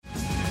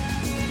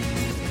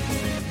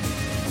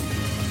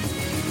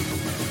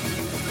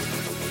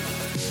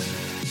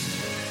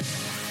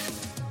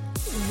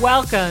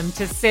Welcome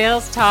to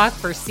Sales Talk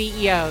for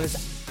CEOs.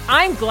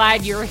 I'm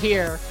glad you're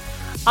here.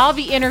 I'll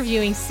be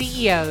interviewing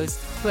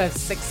CEOs who have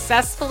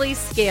successfully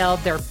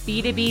scaled their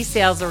B2B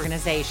sales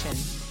organization.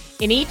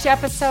 In each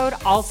episode,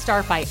 I'll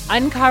start by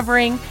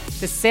uncovering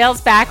the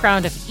sales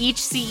background of each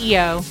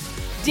CEO,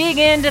 dig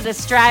into the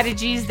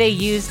strategies they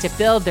use to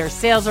build their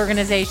sales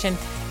organization,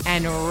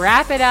 and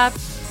wrap it up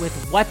with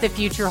what the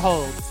future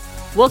holds.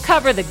 We'll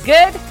cover the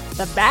good,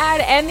 the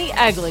bad, and the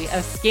ugly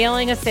of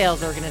scaling a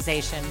sales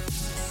organization.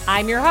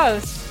 I'm your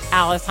host,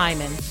 Alice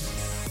Hyman.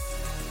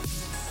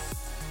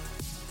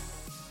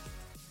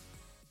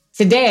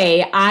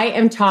 Today, I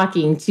am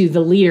talking to the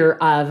leader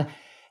of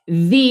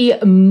the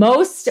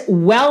most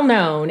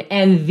well-known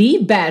and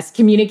the best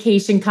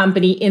communication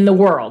company in the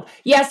world.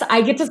 Yes,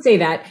 I get to say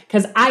that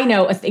because I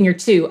know a thing or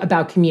two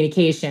about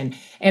communication.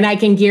 And I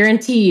can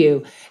guarantee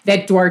you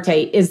that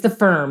Duarte is the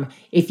firm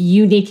if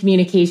you need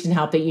communication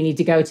help that you need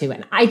to go to.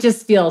 And I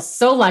just feel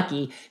so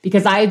lucky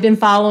because I've been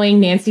following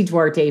Nancy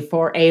Duarte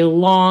for a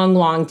long,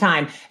 long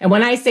time. And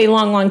when I say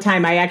long, long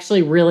time, I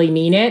actually really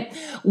mean it.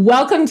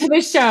 Welcome to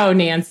the show,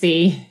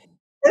 Nancy.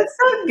 It's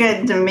so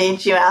good to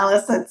meet you,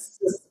 Alice.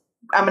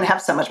 We're going to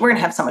have so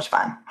much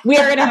fun. We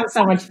are going to have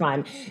so much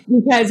fun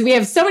because we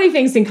have so many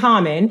things in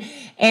common,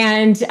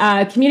 and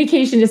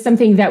communication is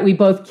something that we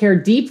both care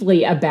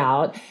deeply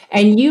about.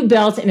 And you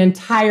built an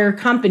entire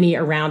company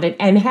around it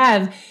and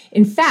have,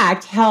 in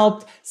fact,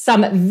 helped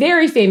some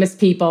very famous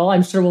people,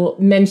 I'm sure we'll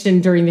mention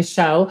during the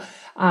show,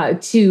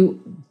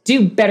 to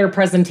do better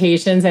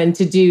presentations and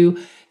to do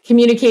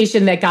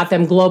communication that got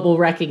them global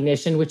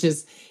recognition, which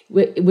is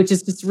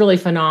just really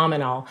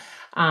phenomenal.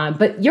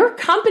 But your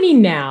company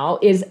now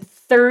is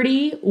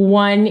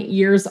 31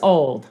 years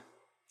old.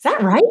 Is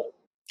that right?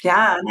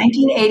 Yeah,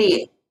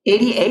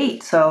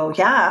 1988. So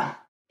yeah.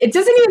 It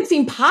doesn't even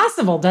seem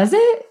possible, does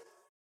it?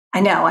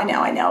 I know.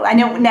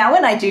 Now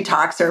when I do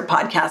talks or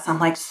podcasts, I'm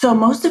like, so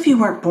most of you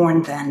weren't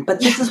born then, but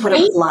this is what it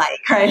was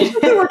like, right?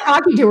 We're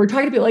talking to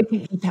people like,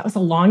 that was a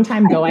long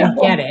time ago. I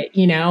get it,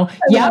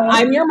 Yeah,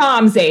 I'm your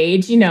mom's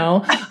age, So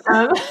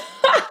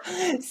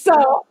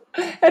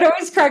it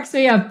always cracks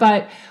me up.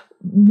 But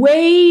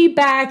way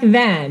back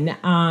then,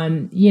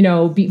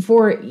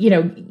 before,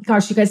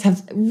 gosh, you guys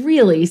have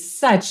really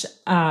such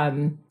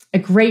a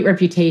great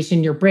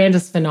reputation. Your brand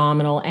is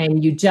phenomenal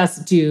and you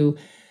just do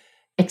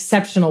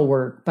exceptional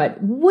work. But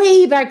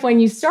way back when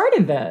you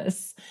started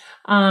this,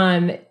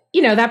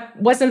 that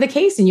wasn't the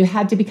case and you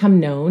had to become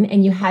known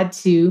and you had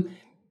to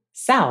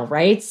sell,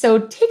 right? So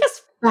take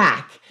us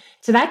back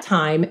to that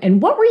time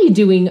and what were you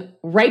doing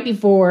right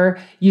before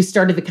you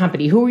started the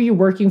company? Who were you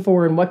working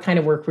for and what kind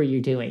of work were you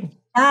doing?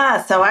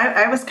 So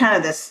I was kind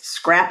of this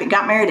scrappy,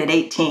 got married at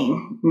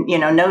 18,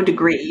 no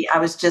degree. I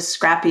was just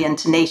scrappy and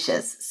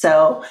tenacious.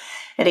 So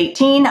at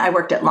 18, I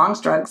worked at Long's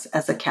Drugs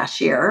as a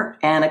cashier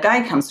and a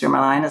guy comes through my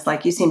line and is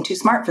like, you seem too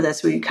smart for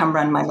this. Will you come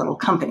run my little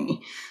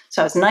company?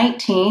 So I was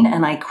 19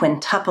 and I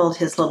quintupled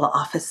his little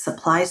office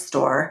supply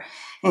store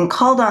and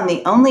called on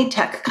the only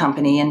tech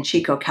company in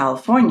Chico,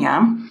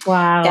 California.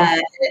 Wow.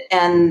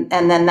 And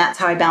then that's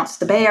how I bounced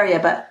the Bay Area.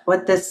 But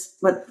what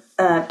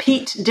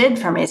Pete did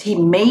for me is he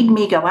made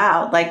me go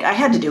out. Like I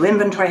had to do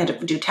inventory, I had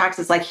to do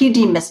taxes. Like he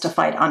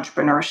demystified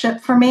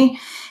entrepreneurship for me.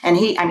 And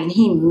he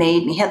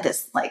had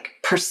this like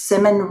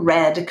persimmon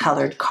red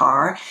colored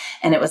car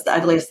and it was the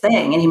ugliest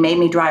thing. And he made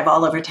me drive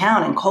all over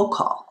town and cold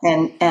call.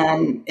 And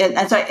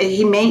so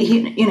he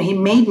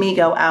made me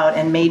go out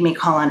and made me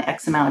call on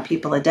X amount of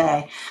people a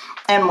day.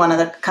 And one of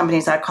the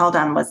companies I called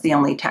on was the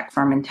only tech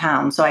firm in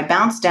town. So I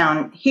bounced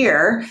down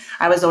here.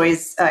 I was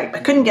always, I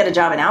couldn't get a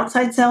job in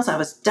outside sales. I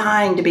was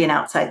dying to be an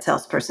outside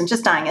salesperson,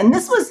 just dying. And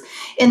this was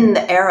in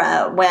the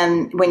era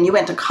when you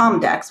went to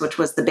Comdex, which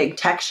was the big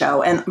tech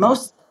show. And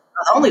the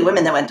only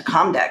women that went to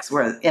Comdex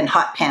were in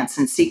hot pants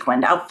and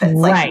sequined outfits.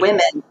 Right. Like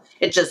women,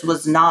 it just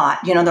was not,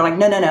 they're like,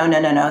 no.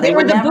 They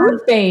were the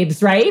booth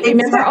babes, right?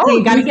 Exactly.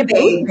 You got to get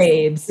booth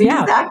babes.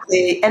 Yeah.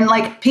 Exactly. And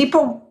like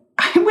people,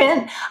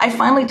 I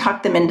finally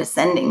talked them into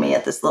sending me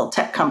at this little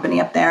tech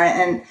company up there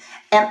and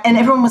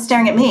everyone was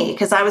staring at me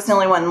because I was the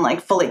only one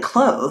like fully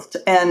clothed.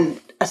 And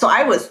so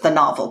I was the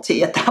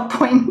novelty at that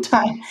point in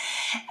time.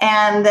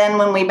 And then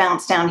when we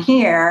bounced down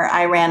here,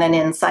 I ran an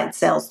inside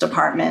sales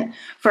department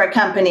for a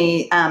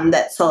company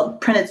that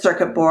sold printed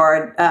circuit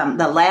board,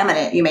 the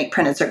laminate you make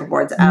printed circuit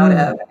boards out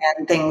of,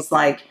 and things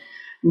like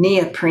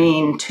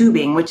neoprene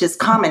tubing, which is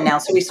common now.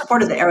 So we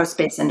supported the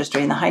aerospace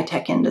industry and the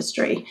high-tech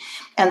industry.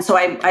 And so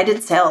I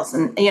did sales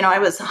and, I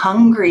was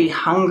hungry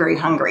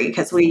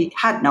because we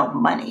had no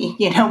money.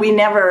 We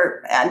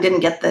never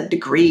didn't get the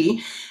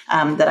degree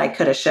that I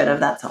could have, should have.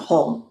 That's a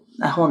whole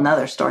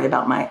nother story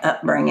about my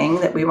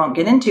upbringing that we won't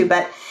get into.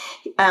 But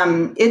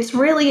it's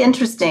really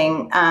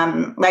interesting.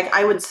 Like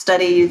I would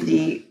study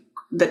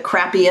the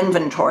crappy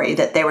inventory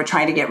that they were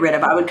trying to get rid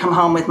of. I would come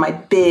home with my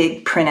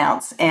big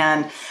printouts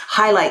and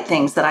highlight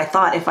things that I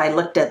thought if I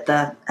looked at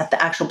the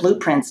actual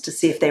blueprints to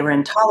see if they were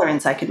in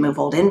tolerance, I could move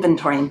old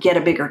inventory and get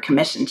a bigger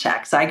commission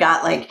check. So I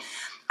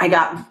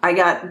I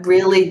got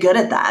really good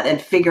at that and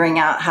figuring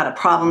out how to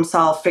problem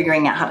solve,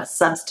 figuring out how to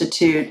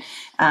substitute,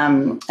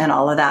 and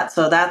all of that.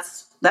 So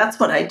that's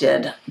what I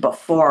did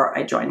before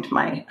I joined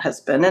my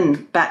husband.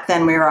 And back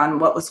then we were on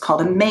what was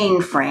called a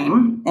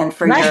mainframe. And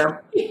for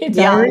your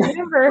young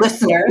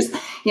listeners,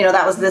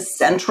 that was this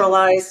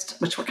centralized,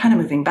 which we're kind of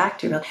moving back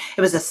to, really.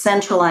 It was a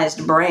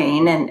centralized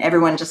brain, and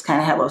everyone just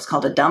kind of had what was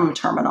called a dumb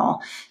terminal.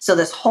 So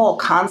this whole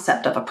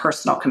concept of a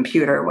personal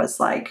computer was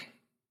like,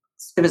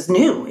 it was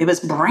new. It was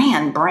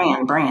brand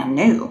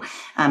new.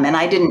 And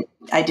I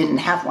didn't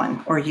have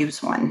one or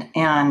use one.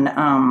 And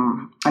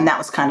that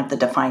was kind of the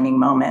defining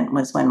moment,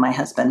 was when my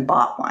husband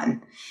bought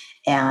one.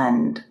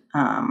 And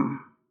I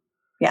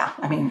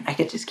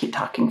could just keep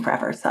talking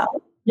forever. So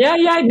yeah,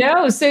 I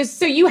know.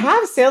 So you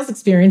have sales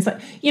experience. A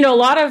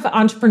lot of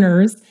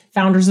entrepreneurs,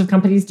 founders of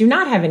companies, do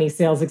not have any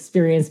sales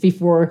experience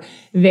before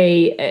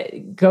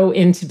they go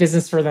into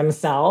business for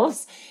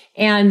themselves.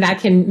 And that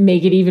can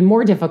make it even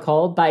more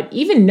difficult. But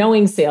even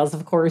knowing sales,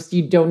 of course,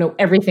 you don't know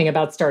everything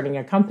about starting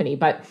a company.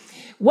 But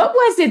what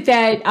was it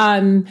that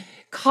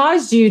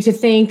caused you to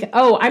think,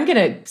 oh, I'm going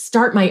to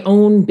start my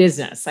own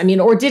business?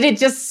 Or did it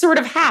just sort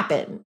of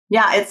happen?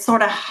 Yeah, it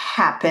sort of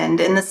happened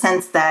in the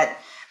sense that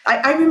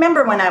I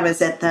remember when I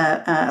was at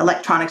the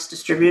electronics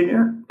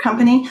distributor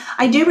company,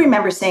 I do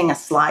remember seeing a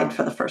slide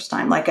for the first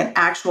time, like an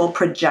actual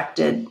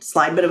projected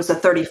slide, but it was a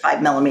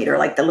 35 millimeter,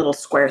 like the little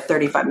square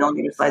 35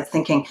 millimeter slides,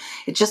 thinking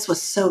it just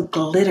was so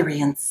glittery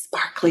and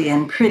sparkly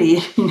and pretty,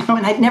 and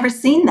I'd never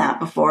seen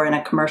that before in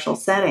a commercial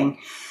setting.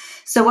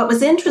 So what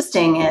was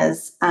interesting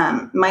is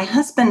my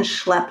husband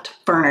schlepped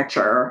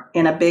furniture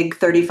in a big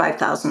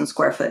 35,000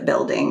 square foot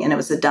building, and it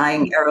was a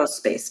dying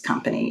aerospace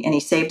company. And he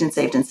saved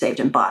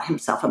and bought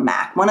himself a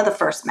Mac, one of the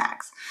first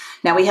Macs.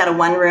 Now, we had a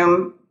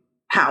one-room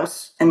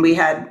house, and we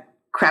had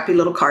crappy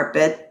little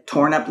carpet,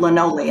 torn up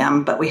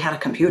linoleum, but we had a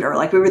computer.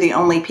 Like, we were the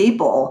only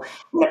people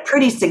in a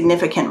pretty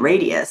significant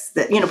radius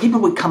that, people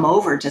would come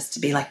over just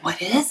to be like,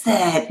 what is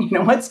it?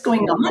 What's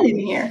going on in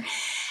here?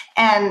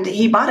 And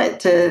he bought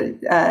it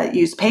to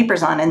use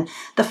papers on. And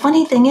the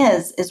funny thing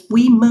is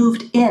we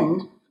moved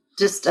in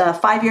just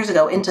 5 years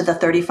ago into the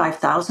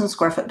 35,000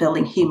 square foot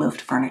building he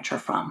moved furniture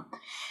from.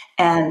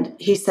 And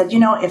he said,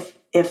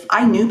 if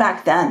I knew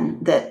back then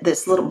that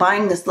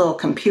buying this little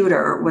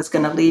computer was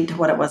going to lead to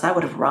what it was, I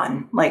would have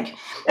run.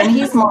 And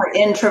he's more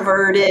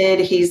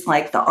introverted. He's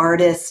like the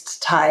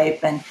artist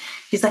type. And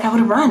he's like, I would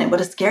have run. It would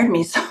have scared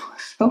me so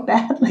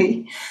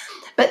badly.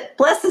 But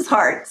bless his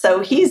heart. So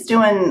he's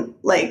doing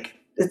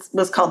it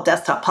was called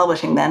desktop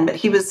publishing then, but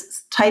he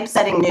was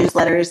typesetting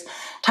newsletters,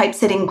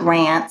 typesetting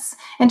grants,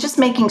 and just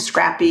making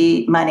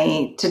scrappy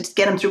money to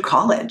get him through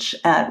college.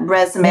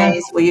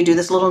 Resumes, will you do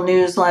this little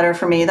newsletter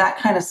for me? That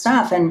kind of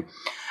stuff. And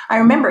I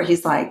remember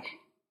he's like,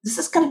 this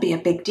is going to be a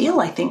big deal,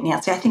 I think,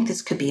 Nancy. I think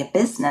this could be a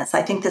business.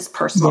 I think this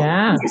personal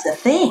is a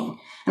thing.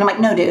 And I'm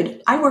like, no,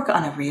 dude, I work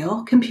on a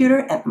real computer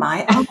at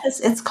my office.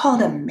 It's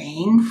called a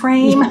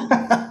mainframe.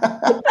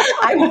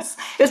 It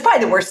was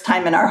probably the worst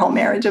time in our whole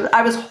marriage.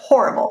 I was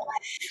horrible.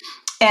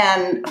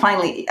 And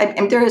finally,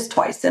 there is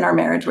twice in our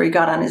marriage where he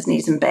got on his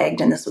knees and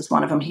begged, and this was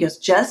one of them. He goes,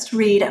 just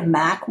read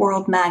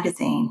Macworld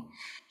magazine.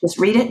 Just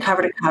read it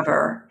cover to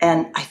cover,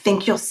 and I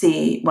think you'll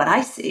see what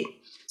I see.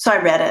 So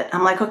I read it.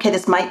 I'm like, okay,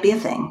 this might be a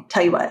thing.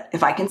 Tell you what,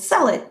 if I can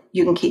sell it,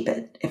 you can keep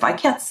it. If I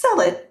can't sell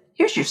it,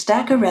 here's your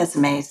stack of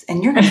resumes,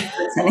 and you're going to be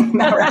sending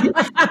them out.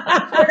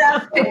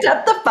 Picked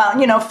up the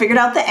phone, figured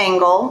out the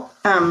angle,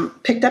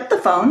 picked up the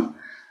phone,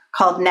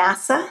 called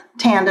NASA,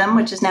 Tandem,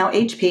 which is now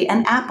HP,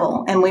 and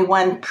Apple. And we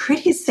won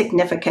pretty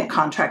significant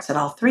contracts at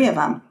all three of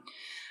them.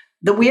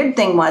 The weird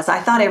thing was I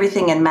thought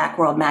everything in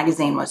Macworld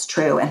magazine was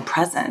true and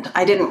present.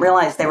 I didn't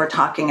realize they were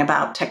talking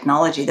about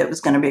technology that was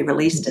going to be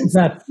released in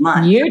 6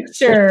 months.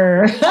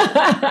 Future.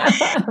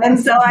 And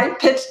so I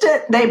pitched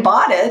it. They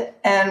bought it.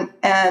 And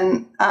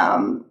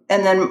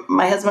then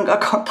my husband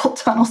got carpal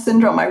tunnel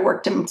syndrome. I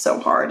worked him so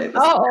hard. It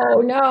was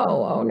Oh,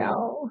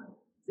 no.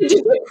 Did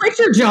you quit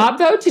your job,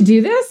 though, to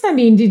do this?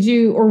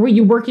 Or were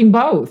you working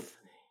both?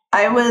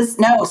 That's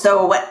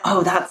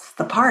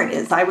the part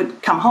is I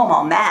would come home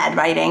all mad,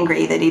 right?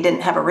 Angry that he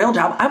didn't have a real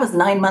job. I was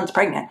 9 months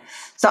pregnant.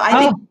 So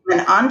I became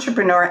an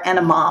entrepreneur and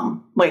a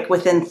mom,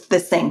 within the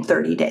same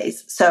 30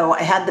 days. So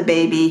I had the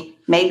baby,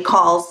 made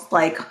calls,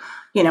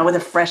 with a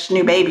fresh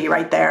new baby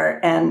right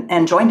there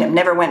and joined him.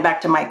 Never went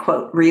back to my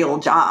quote, real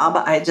job.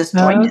 I just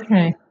joined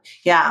him.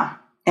 Yeah.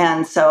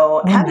 And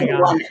so having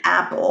won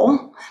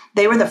Apple,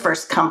 they were the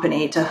first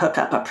company to hook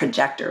up a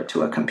projector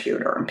to a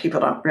computer, and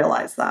people don't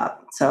realize that.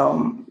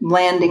 So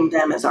landing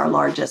them is our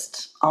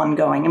largest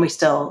ongoing, and we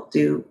still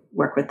do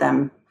work with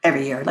them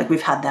every year.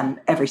 We've had them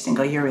every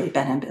single year we've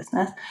been in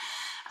business.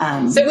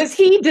 So was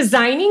he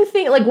designing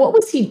things?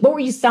 What were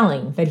you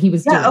selling that he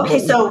was doing? Okay.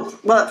 So,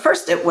 at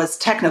first it was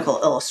technical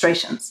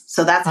illustrations.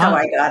 So that's how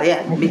I got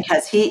in,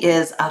 because he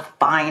is a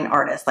fine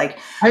artist. I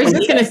was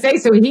just going to say,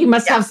 so he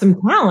must have some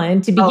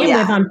talent to begin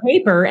with on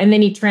paper, and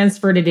then he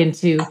transferred it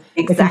into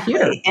the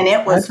computer. And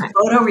it was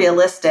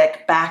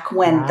photorealistic back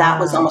when that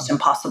was almost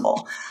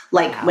impossible.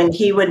 When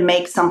he would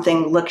make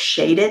something look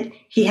shaded,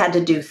 he had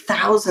to do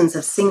thousands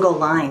of single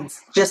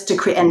lines just to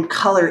create and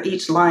color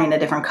each line a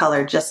different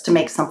color just to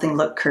make something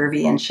look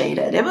curvy and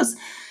shaded. It was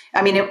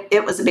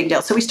a big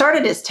deal. So we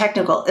started as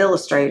technical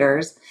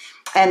illustrators.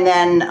 And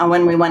then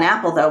when we won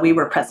Apple, though, we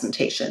were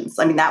presentations.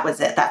 I mean, that was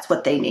it. That's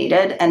what they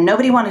needed. And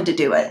nobody wanted to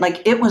do it.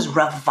 Like, it was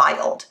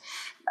reviled.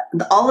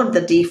 All of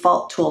the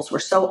default tools were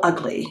so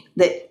ugly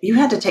that you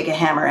had to take a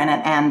hammer and an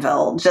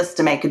anvil just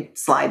to make a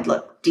slide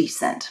look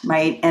decent,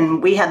 right?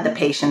 And we had the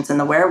patience and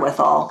the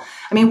wherewithal.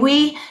 I mean,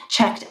 we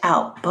checked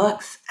out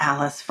books,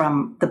 Alice,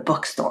 from the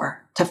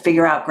bookstore to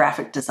figure out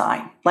graphic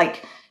design.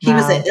 Like, he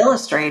was an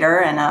illustrator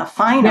and a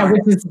fine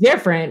artist. Which is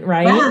different,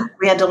 right? Yeah.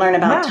 We had to learn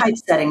about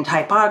typesetting,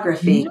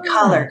 typography,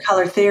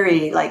 color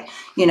theory, like,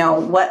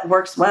 what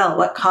works well,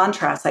 what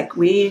contrast. Like,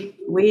 we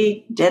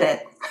did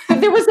it.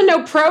 But there was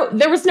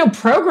no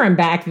program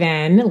back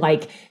then.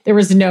 Like, there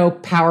was no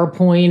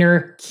PowerPoint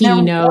or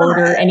Keynote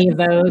or any of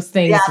those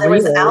things. Yeah, there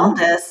was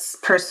Aldus,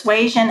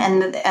 Persuasion,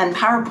 and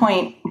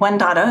PowerPoint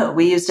 1.0.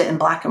 We used it in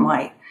black and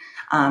white.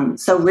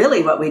 So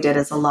really what we did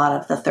is a lot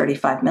of the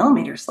 35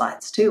 millimeter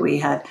slides too. We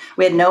had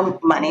no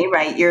money,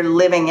 right? You're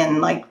living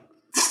in like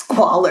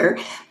squalor,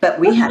 but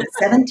we had a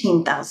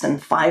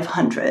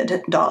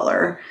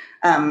 $17,500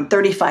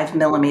 35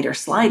 millimeter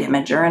slide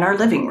imager in our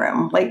living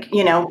room. Like,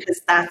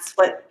 because that's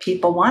what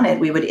people wanted.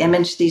 We would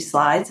image these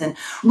slides and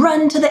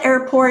run to the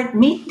airport,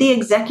 meet the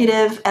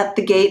executive at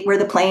the gate where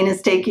the plane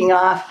is taking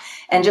off,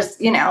 and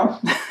just,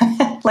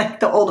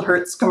 like the old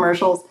Hertz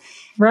commercials.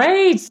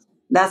 Right.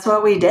 That's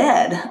what we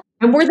did.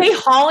 And were they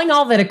hauling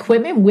all that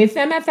equipment with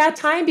them at that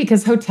time?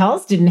 Because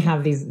hotels didn't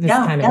have this kind of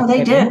equipment. No,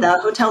 they did. The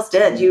hotels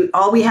did.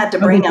 All we had to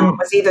bring them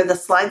was either the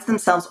slides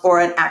themselves or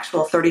an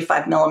actual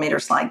 35 millimeter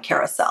slide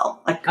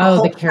carousel. Like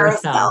the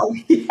carousel.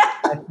 Yeah.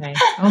 Okay.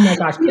 Oh my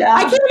gosh. Yeah.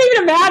 I can't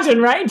even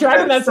imagine, right?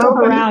 Driving that stuff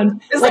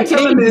around. It's like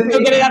today, you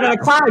still get it out of the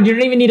cloud. You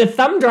don't even need a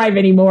thumb drive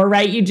anymore,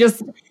 right? You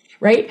just...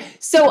 Right.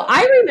 So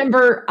I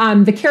remember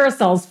the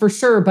carousels for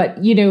sure. But,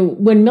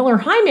 when Miller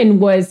Heiman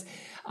was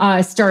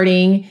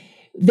starting,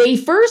 they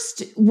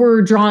first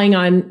were drawing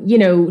on,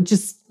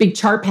 just big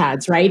chart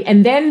pads, right?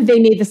 And then they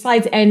made the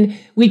slides and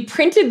we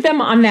printed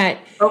them on that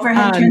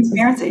overhead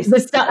transparencies.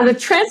 The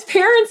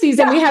transparencies.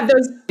 Yeah. And we had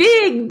those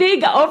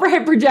big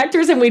overhead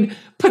projectors and we'd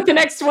put the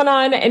next one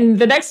on and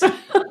the next one.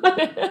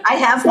 I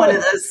have one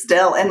of those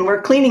still and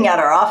we're cleaning out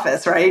our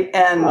office, right?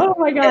 And, oh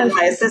my gosh. And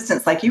my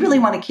assistant's like, you really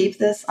want to keep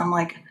this? I'm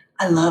like,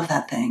 I love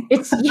that thing.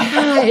 It's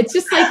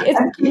just like,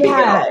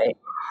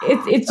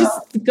 it's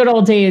just the good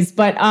old days.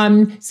 But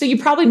so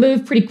you probably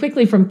moved pretty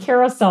quickly from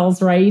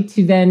carousels, right?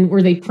 To then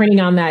were they printing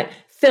on that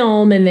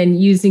film and then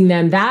using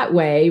them that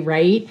way,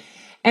 right?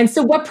 And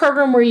so what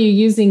program were you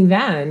using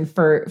then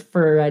for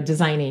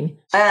designing?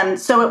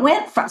 So it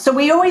went from, so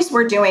we always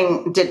were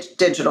doing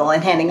digital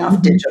and handing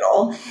off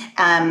digital.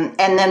 And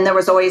then there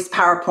was always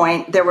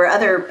PowerPoint. There were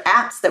other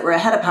apps that were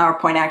ahead of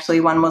PowerPoint.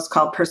 Actually, one was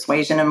called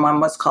Persuasion and one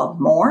was called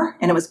More,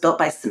 and it was built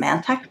by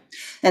Symantec.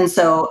 And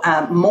so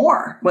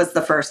More was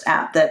the first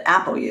app that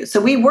Apple used. So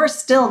we were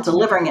still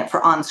delivering it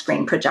for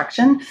on-screen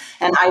projection.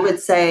 And I would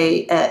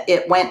say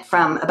it went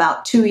from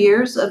about 2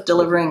 years of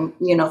delivering,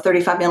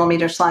 35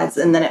 millimeter slides,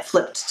 and then it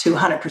flipped to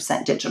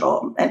 100%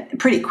 digital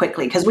pretty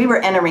quickly because we were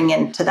entering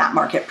into that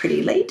market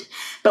pretty late.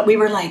 But we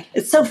were like,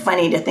 it's so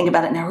funny to think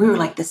about it now. We were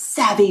like the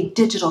savvy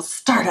digital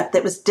startup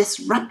that was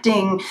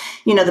disrupting,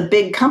 the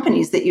big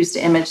companies that used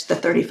to image the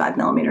 35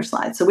 millimeter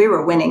slides. So we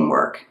were winning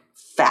work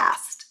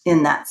fast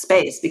in that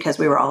space because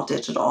we were all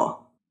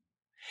digital.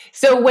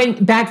 So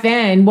back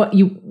then,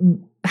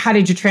 how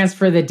did you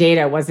transfer the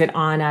data? Was it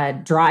on a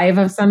drive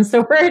of some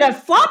sort, a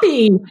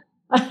floppy?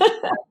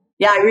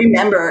 Yeah, I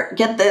remember,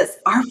 get this,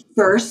 our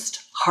first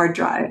hard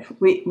drive,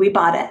 we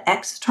bought an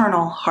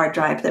external hard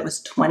drive that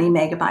was 20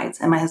 megabytes.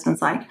 And my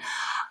husband's like,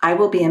 I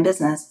will be in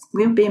business.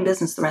 We will be in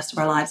business the rest of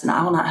our lives. And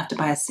I will not have to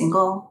buy a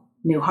single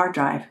new hard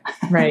drive.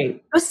 Right.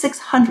 It was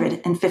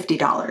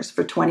 $650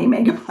 for 20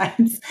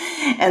 megabytes.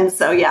 And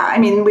so,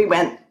 we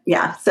went,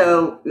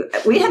 so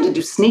we had to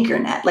do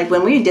SneakerNet. Like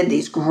when we did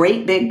these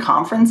great big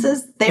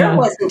conferences, there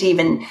wasn't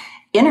even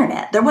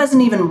internet. There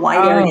wasn't even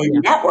wide area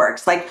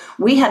networks. Like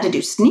we had to do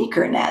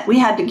SneakerNet. We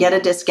had to get a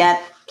diskette,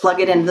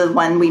 plug it into the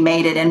one we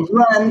made it and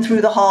run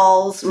through the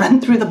halls,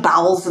 run through the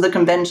bowels of the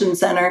convention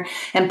center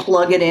and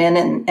plug it in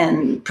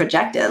and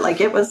project it. Like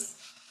it was,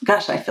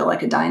 gosh, I feel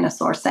like a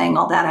dinosaur saying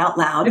all that out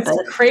loud. It's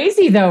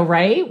crazy though,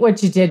 right?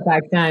 What you did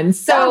back then.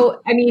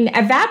 So,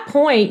 at that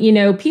point,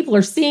 people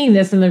are seeing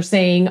this and they're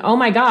saying, oh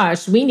my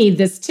gosh, we need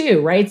this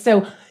too, right?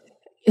 So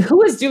who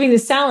was doing the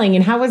selling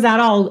and how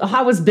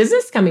was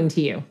business coming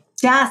to you?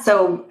 Yeah.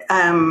 So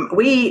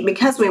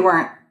because we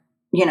weren't,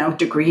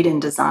 degreed in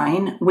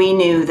design, we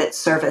knew that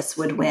service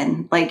would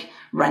win, like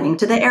running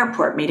to the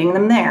airport, meeting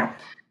them there,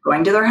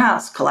 going to their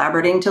house,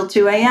 collaborating till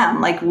 2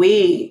 a.m. Like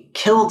we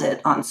killed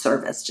it on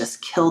service,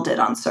 just killed it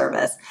on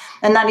service.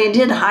 And then I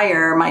did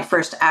hire my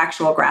first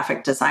actual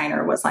graphic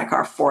designer was like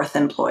our fourth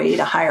employee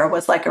to hire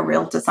was like a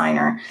real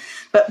designer,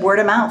 but word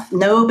of mouth,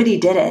 nobody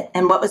did it.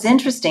 And what was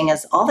interesting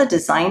is all the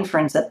design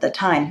firms at the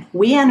time,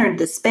 we entered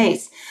the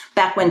space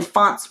back when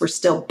fonts were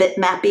still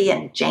bitmappy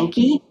and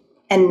janky.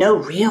 And no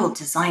real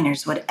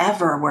designers would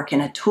ever work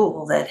in a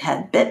tool that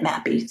had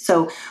bitmappy.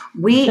 So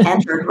we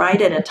entered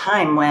right at a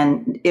time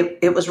when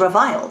it was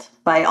reviled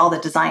by all the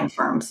design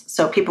firms.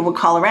 So people would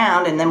call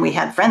around, and then we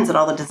had friends at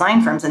all the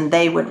design firms, and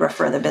they would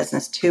refer the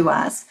business to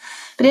us.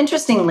 But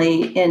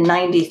interestingly, in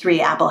 93,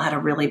 Apple had a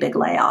really big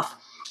layoff.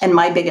 And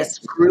my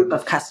biggest group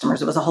of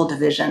customers, it was a whole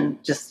division,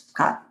 just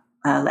got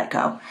let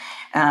go.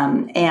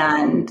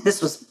 And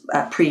this was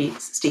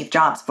pre-Steve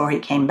Jobs, before he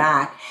came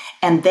back.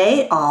 And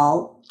they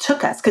all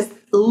took us, because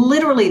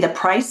literally the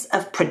price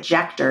of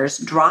projectors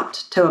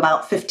dropped to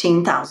about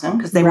 15,000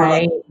 because they were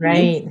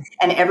right.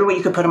 And everywhere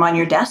you could put them on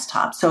your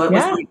desktop. So it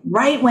was like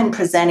right when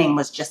presenting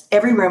was just,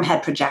 every room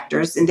had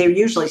projectors, and they're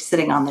usually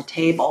sitting on the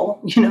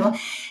table,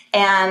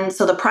 And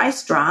so the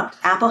price dropped.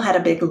 Apple had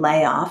a big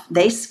layoff.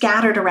 They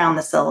scattered around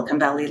the Silicon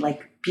Valley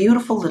like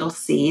beautiful little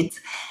seeds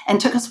and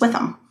took us with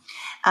them.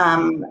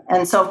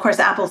 And so, of course,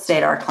 Apple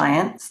stayed our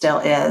client, still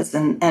is,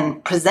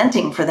 and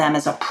presenting for them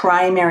as a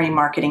primary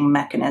marketing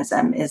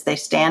mechanism is they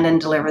stand and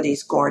deliver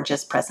these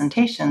gorgeous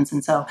presentations.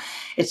 And so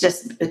it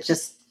just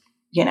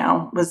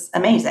was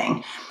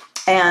amazing.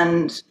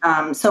 And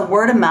so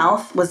word of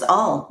mouth was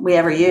all we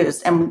ever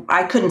used, and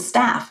I couldn't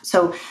staff.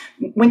 So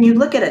when you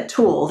look at a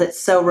tool that's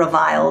so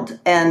reviled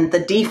and the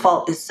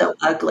default is so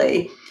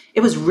ugly,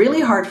 it was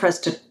really hard for us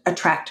to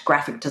attract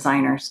graphic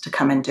designers to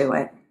come and do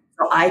it.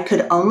 I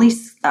could only,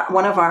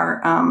 one of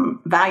our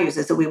values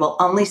is that we will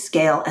only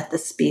scale at the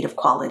speed of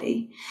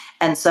quality.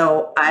 And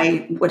so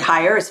I would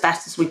hire as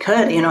fast as we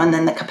could, and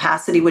then the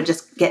capacity would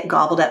just get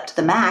gobbled up to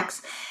the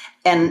max.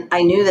 And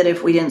I knew that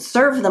if we didn't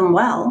serve them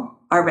well,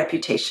 our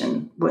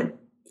reputation would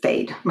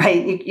fade,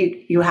 right?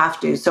 You have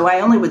to. So I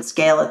only would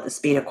scale at the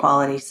speed of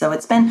quality. So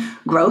it's been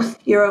growth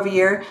year over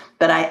year,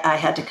 but I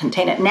had to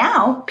contain it.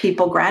 Now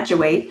people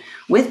graduate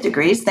with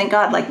degrees. Thank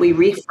God, like we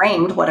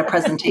reframed what a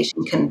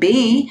presentation can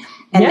be.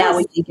 And now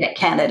we can get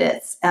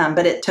candidates.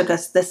 But it took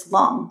us this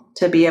long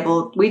to be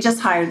able, we just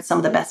hired some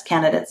of the best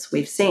candidates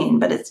we've seen,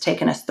 but it's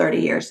taken us 30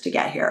 years to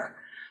get here.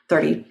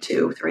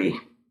 32, 3,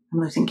 I'm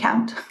losing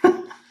count.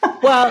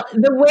 Well,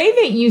 the way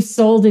that you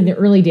sold in the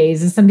early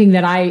days is something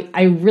that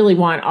I really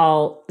want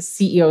all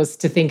CEOs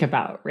to think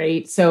about,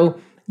 right? So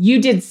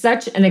you did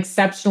such an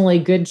exceptionally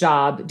good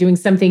job doing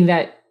something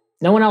that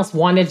no one else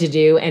wanted to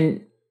do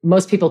and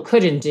most people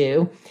couldn't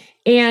do.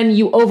 And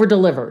you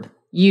over-delivered.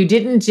 You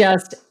didn't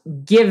just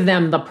give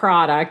them the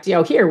product,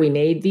 here, we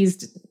made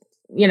these,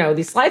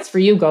 these slides for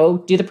you, go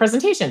do the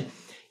presentation.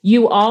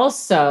 You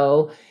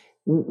also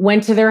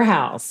went to their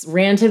house,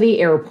 ran to the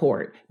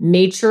airport,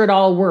 made sure it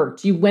all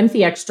worked. You went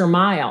the extra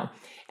mile.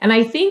 And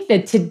I think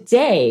that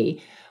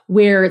today,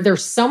 where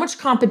there's so much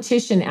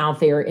competition out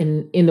there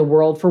in the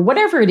world for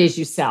whatever it is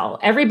you sell,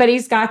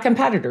 everybody's got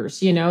competitors.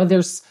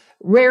 There's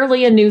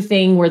rarely a new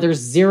thing where there's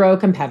zero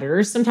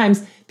competitors.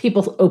 Sometimes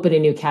people open a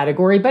new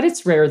category, but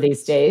it's rare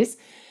these days.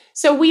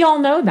 So we all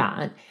know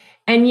that.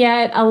 And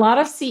yet a lot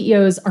of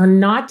CEOs are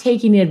not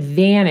taking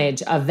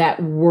advantage of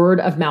that word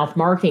of mouth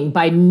marketing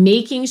by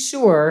making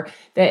sure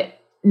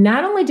that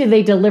not only do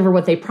they deliver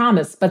what they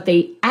promise, but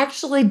they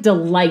actually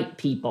delight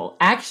people,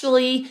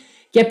 actually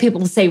get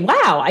people to say,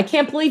 wow, I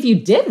can't believe you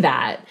did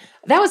that.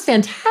 That was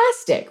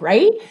fantastic,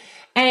 right?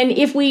 And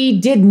if we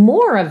did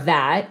more of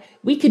that,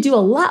 we could do a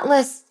lot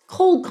less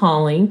cold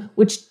calling,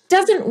 which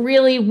doesn't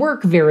really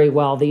work very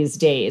well these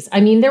days. I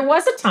mean, there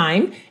was a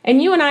time,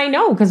 and you and I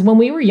know, because when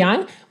we were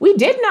young, we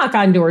did knock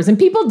on doors and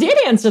people did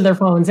answer their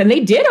phones and they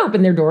did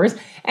open their doors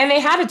and they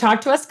had to talk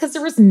to us because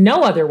there was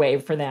no other way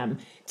for them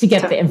to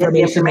get the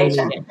information they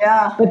needed.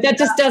 Yeah. But that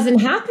just doesn't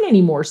happen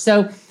anymore.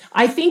 So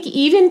I think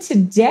even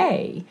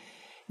today,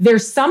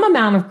 there's some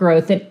amount of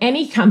growth that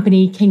any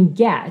company can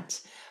get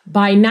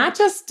by not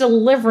just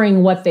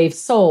delivering what they've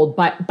sold,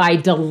 but by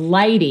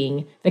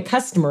delighting the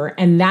customer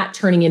and that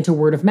turning into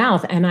word of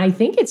mouth. And I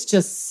think it's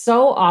just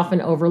so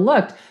often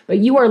overlooked, but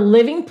you are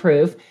living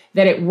proof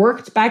that it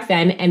worked back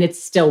then and it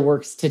still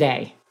works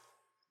today.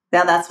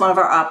 Yeah, that's one of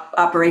our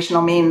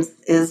operational means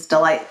is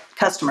delight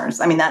customers.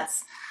 I mean,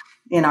 that's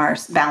in our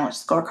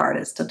balanced scorecard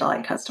is to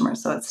delight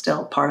customers. So it's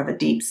still part of a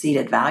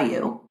deep-seated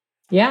value.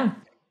 Yeah.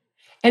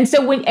 And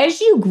so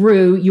as you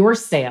grew your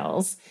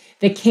sales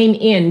that came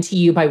in to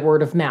you by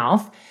word of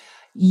mouth,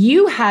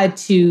 you had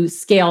to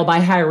scale by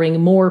hiring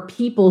more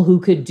people who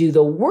could do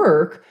the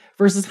work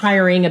versus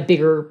hiring a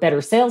bigger,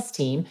 better sales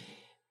team.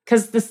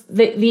 Because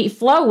the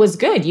flow was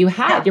good. You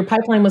had your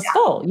pipeline was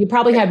full. You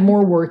probably had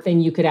more work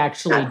than you could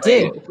actually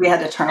do. We had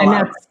to turn a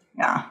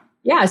lot.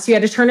 Yeah, so you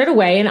had to turn it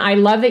away. And I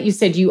love that you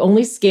said you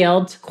only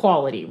scaled to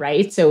quality,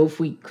 right? So if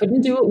we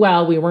couldn't do it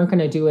well, we weren't going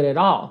to do it at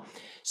all.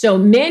 So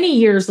many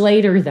years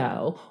later,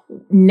 though,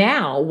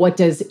 now what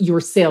does your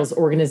sales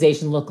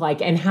organization look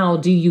like and how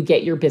do you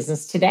get your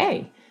business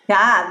today?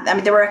 Yeah, I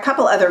mean, there were a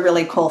couple other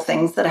really cool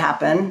things that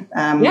happened.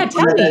 Yeah,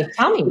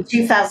 tell me. In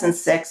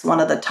 2006, one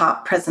of the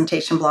top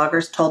presentation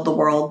bloggers told the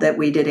world that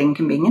we did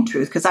Inconvenient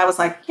Truth, because I was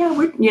like, yeah,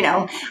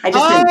 I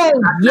just didn't talk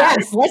about yes,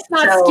 it. let's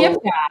not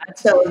skip that.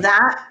 So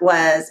that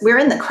was, we were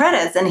in the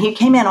credits and he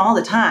came in all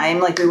the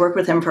time. Like we worked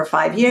with him for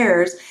 5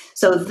 years.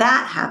 So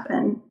that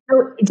happened.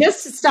 So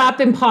just to stop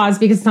and pause,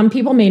 because some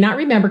people may not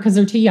remember because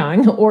they're too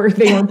young or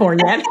they weren't born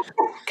yet.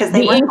 Because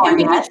they weren't born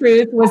yet. Inconvenient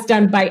Truth was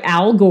done by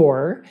Al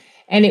Gore.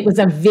 And it was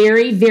a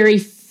very, very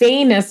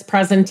famous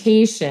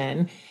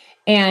presentation,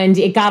 and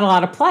it got a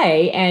lot of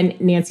play. And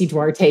Nancy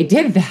Duarte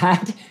did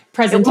that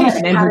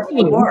presentation and her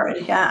team.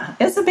 Award. Yeah,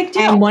 it's a big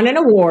deal. And won an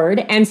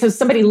award. And so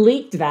somebody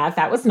leaked that.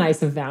 That was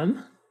nice of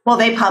them. Well,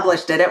 they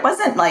published it. It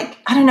wasn't like,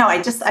 I don't know.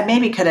 I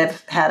maybe could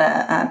have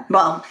had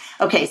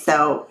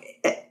so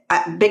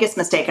biggest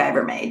mistake I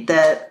ever made.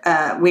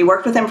 We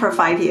worked with him for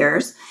 5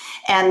 years.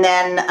 And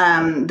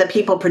then the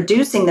people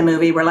producing the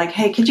movie were like,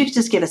 hey, could you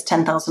just give us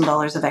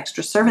 $10,000 of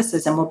extra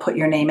services and we'll put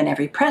your name in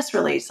every press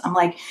release? I'm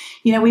like,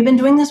 we've been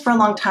doing this for a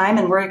long time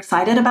and we're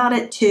excited about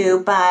it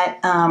too, but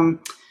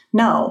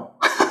no.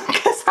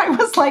 Because I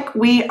was like,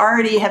 we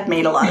already have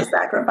made a lot of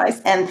sacrifice.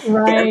 And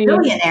they're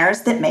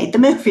billionaires that made the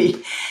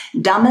movie.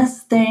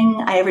 Dumbest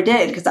thing I ever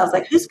did, because I was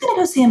like, who's going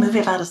to go see a movie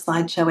about a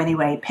slideshow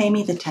anyway? Pay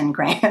me the 10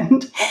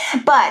 grand.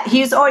 But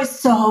he's always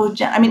so,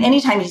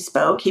 anytime he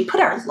spoke, he put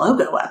our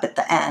logo up at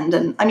the end.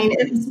 And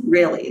it was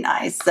really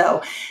nice.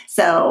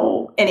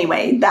 So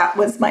anyway, that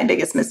was my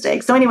biggest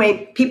mistake. So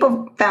anyway,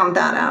 people found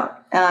that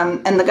out.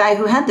 And the guy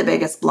who had the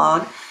biggest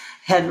blog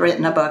had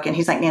written a book, and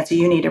he's like, Nancy,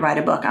 you need to write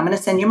a book. I'm going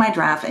to send you my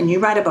draft and you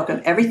write a book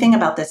of everything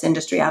about this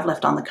industry I've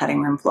left on the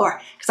cutting room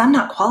floor, because I'm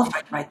not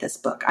qualified to write this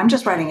book. I'm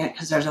just writing it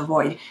because there's a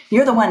void.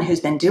 You're the one who's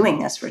been doing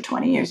this for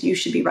 20 years. You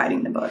should be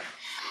writing the book.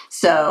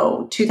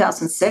 So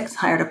 2006,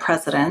 hired a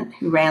president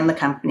who ran the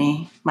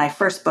company. My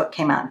first book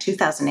came out in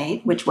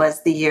 2008, which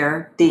was the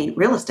year the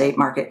real estate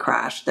market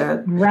crashed.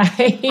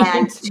 Right.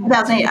 And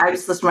 2008, I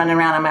was just running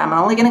around. I'm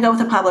only going to go with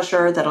a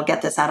publisher that'll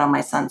get this out on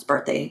my son's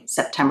birthday,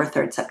 September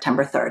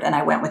 3rd. And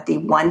I went with the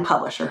one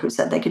publisher who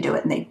said they could do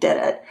it, and they did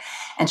it.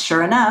 And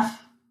sure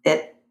enough,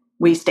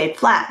 we stayed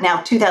flat.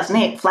 Now,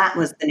 2008, flat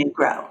was the new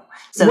grow.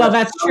 So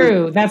that's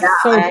true. That's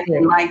so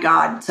true. My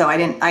God. So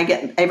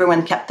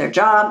everyone kept their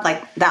job.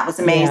 Like, that was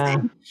amazing.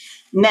 Yeah.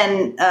 And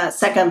then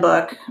second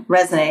book,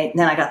 Resonate.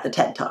 Then I got the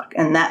TED Talk,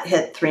 and that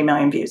hit 3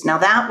 million views. Now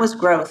that was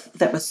growth.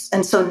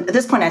 And so at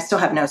this point, I still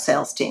have no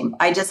sales team.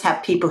 I just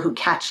have people who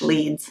catch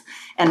leads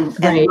and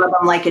rub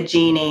them like a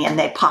genie, and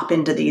they pop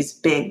into these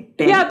big.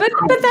 Yeah,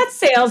 but that's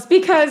sales,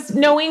 because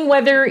knowing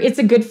whether it's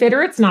a good fit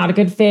or it's not a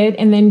good fit,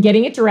 and then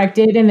getting it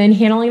directed, and then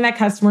handling that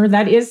customer,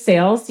 that is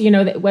sales.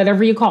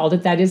 Whatever you called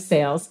it, that is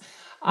sales.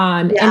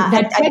 And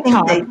that I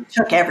think they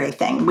took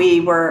everything.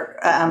 We were,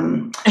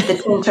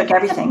 the team took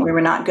everything. We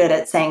were not good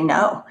at saying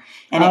no.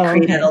 And it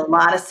created a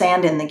lot of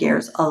sand in the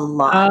gears, a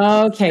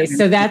lot. Okay.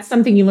 So that's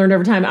something you learned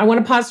over time. I want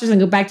to pause and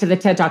go back to the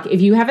TED Talk.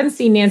 If you haven't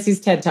seen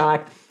Nancy's TED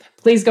Talk,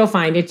 please go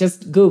find it.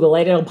 Just Google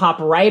it. It'll pop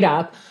right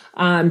up.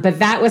 But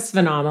that was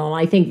phenomenal.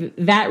 I think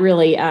that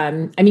really,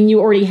 you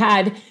already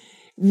had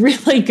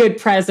really good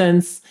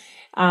presence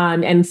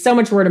and so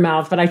much word of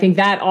mouth, but I think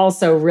that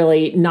also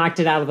really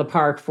knocked it out of the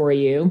park for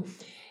you.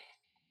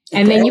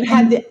 And then you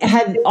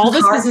had all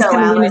this business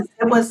coming in.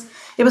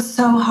 It was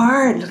so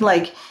hard.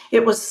 Like,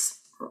 it was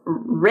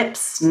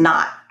rips,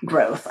 not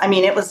growth.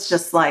 It was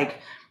just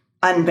like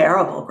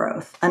unbearable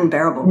growth. And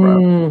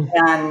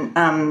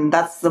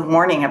that's the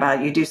warning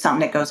about, you do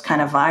something that goes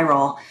kind of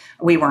viral.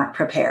 We weren't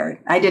prepared.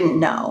 I didn't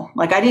know.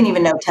 Like, I didn't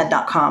even know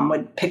TED.com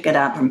would pick it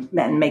up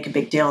and make a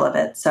big deal of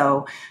it.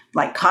 So,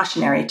 like,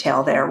 cautionary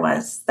tale there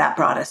was that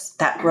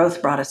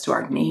growth brought us to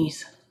our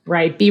knees.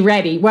 Right. Be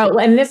ready. Well,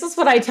 and this is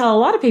what I tell a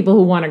lot of people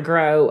who want to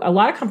grow, a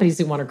lot of companies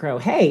who want to grow.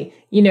 Hey,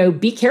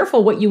 be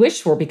careful what you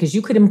wish for, because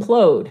you could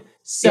implode.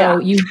 So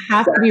you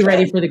have to be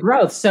ready for the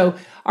growth. So,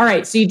 all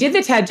right. So you did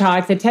the TED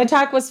Talk. The TED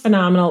Talk was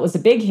phenomenal. It was a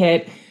big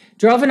hit.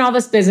 Drove in all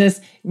this business.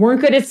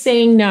 Weren't good at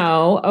saying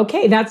no.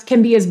 Okay. That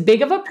can be as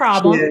big of a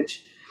problem.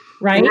 Huge.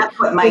 Right. And that's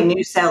what my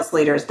new sales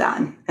leader's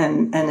done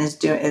and is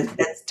doing.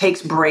 It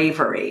takes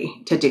bravery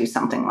to do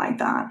something like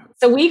that.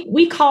 So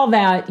we call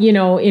that,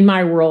 in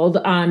my world,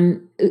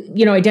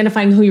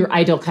 identifying who your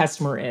ideal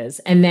customer is.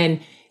 And then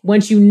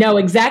once you know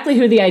exactly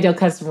who the ideal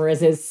customer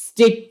is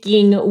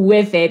sticking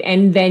with it.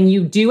 And then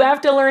you do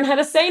have to learn how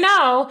to say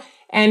no.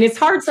 And it's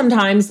hard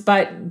sometimes,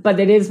 but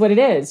it is what it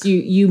is.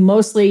 You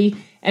mostly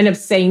end up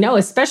saying no,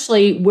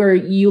 especially where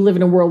you live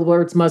in a world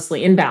where it's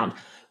mostly inbound.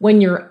 When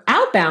you're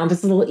outbound,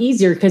 it's a little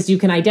easier because you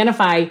can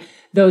identify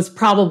those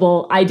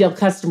probable ideal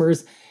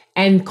customers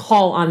and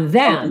call on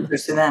them.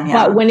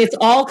 But when it's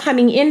all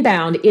coming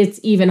inbound, it's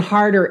even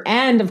harder.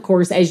 And of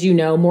course, as you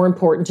know, more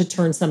important to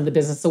turn some of the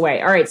business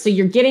away. All right. So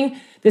you're getting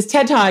this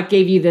TED Talk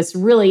gave you this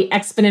really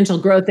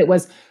exponential growth that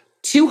was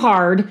too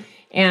hard,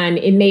 and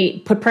it may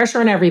put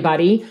pressure on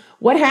everybody.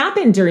 What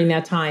happened during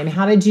that time?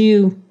 How did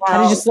you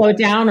slow it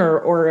down,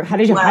 or how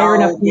did you hire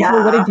enough people?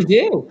 Yeah. What did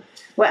you do?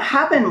 What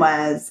happened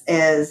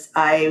is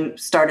I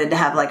started to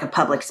have like a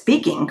public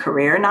speaking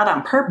career, not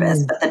on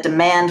purpose, but the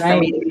demand for Right.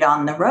 me to be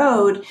on the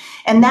road.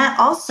 And that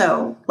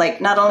also,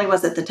 like, not only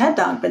was it the TED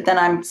Talk, but then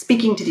I'm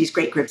speaking to these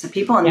great groups of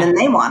people, and then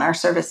they want our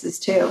services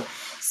too.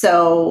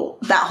 So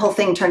that whole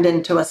thing turned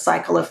into a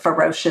cycle of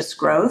ferocious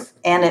growth,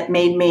 and it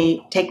made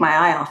me take my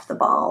eye off the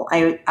ball.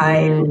 I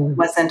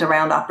wasn't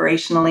around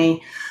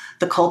operationally.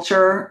 The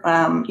culture,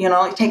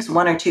 it takes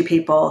one or two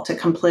people to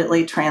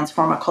completely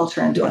transform a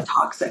culture into a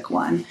toxic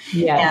one.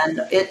 Yes. And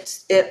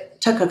it's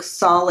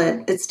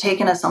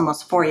taken us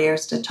almost 4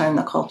 years to turn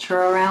the culture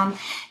around.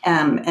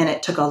 And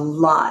it took a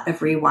lot of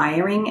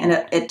rewiring, and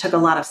it took a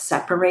lot of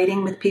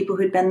separating with people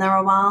who'd been there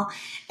a while.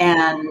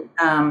 And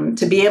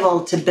to be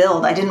able to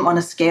build, I didn't want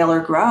to scale or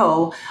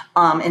grow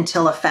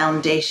until a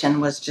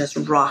foundation was just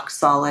rock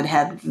solid,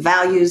 had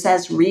values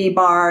as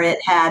rebar. It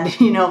had,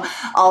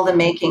 all the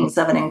makings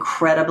of an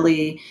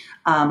incredibly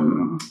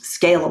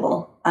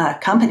scalable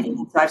company.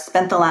 So I've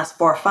spent the last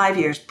 4 or 5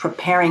 years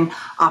preparing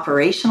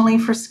operationally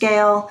for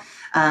scale,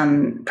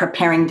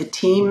 preparing the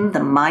team, the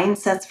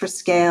mindsets for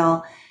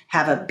scale,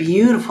 have a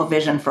beautiful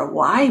vision for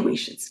why we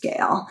should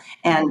scale.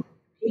 And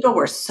people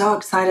were so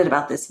excited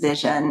about this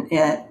vision.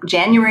 In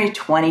January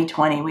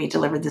 2020, we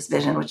delivered this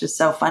vision, which is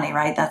so funny,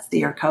 right? That's the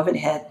year COVID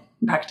hit,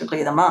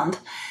 practically the month.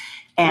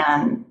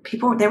 And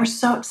they were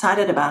so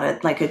excited about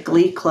it, like a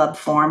glee club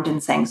formed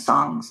and sang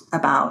songs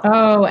about.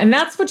 Oh, and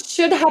that's what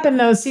should happen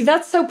though. See,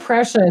 that's so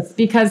precious,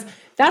 because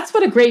that's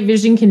what a great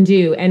vision can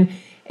do. And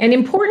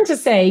important to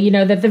say,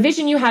 that the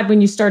vision you had when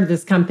you started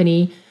this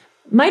company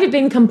might have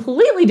been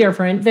completely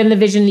different than the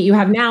vision that you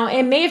have now,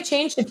 and may have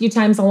changed a few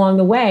times along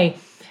the way.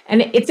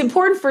 And it's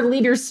important for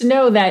leaders to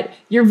know that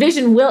your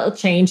vision will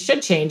change,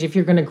 should change if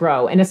you're going to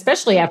grow. And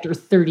especially after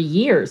 30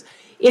 years.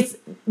 It's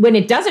when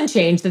it doesn't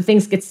change that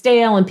things get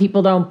stale and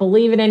people don't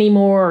believe it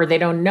anymore, or they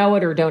don't know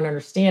it or don't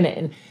understand it.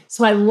 And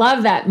so I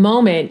love that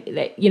moment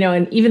that,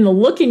 and even the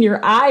look in your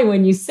eye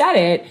when you said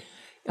it.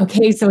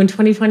 Okay, so in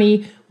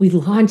 2020, we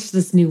launched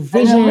this new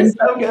vision. That was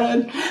so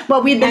good.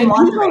 Well, we'd been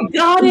wondering.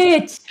 People got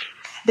it.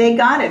 They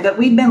got it, but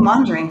we'd been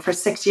wandering for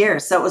 6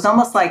 years. So it was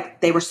almost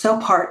like they were so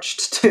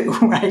parched too,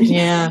 right?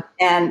 Yeah.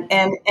 And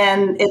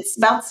it's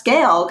about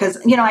scale, because,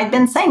 I'd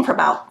been saying for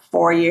about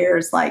 4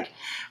 years, like,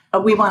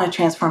 we want to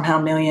transform how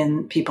a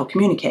million people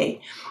communicate.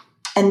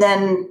 And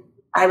then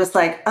I was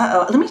like,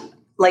 let me,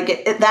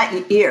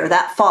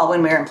 that fall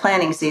when we were in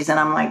planning season,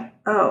 I'm like,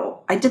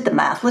 I did the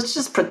math. Let's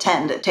just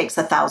pretend it takes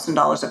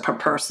 $1,000 per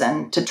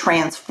person to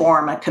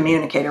transform a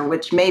communicator,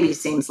 which maybe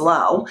seems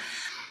low.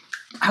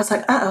 I was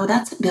like,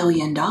 that's $1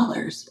 billion.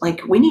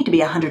 Like, we need to be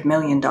 $100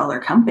 million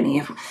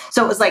company.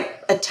 So it was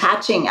like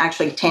attaching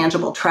actually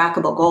tangible,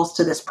 trackable goals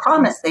to this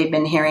promise they've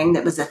been hearing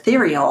that was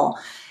ethereal.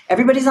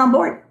 Everybody's on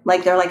board.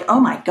 Like, they're like, oh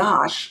my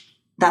gosh,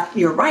 that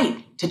you're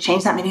right. To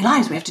change that many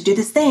lives, we have to do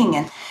this thing.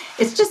 And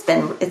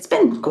it's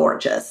been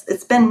gorgeous.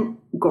 It's been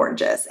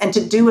gorgeous. And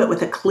to do it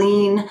with a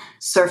clean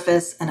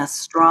surface and a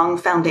strong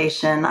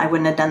foundation. I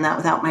wouldn't have done that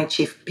without my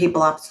chief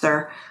people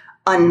officer.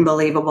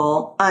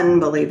 Unbelievable.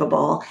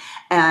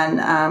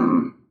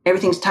 And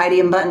everything's tidy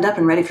and buttoned up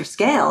and ready for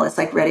scale. It's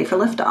like ready for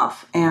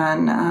liftoff.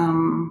 And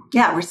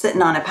we're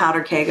sitting on a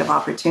powder keg of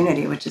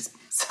opportunity, which is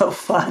so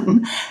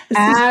fun.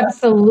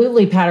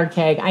 Absolutely, powder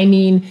keg. I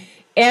mean,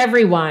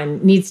 everyone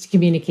needs to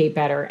communicate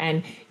better.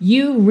 And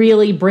you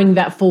really bring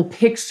that full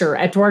picture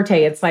at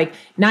Duarte. It's like,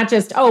 not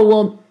just,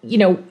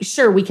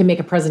 sure, we can make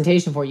a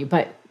presentation for you,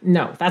 but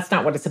no, that's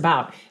not what it's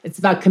about. It's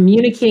about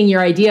communicating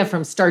your idea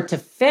from start to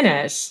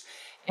finish,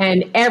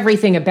 and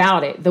everything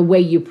about it, the way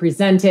you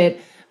present it,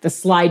 the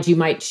slides you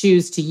might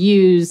choose to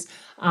use,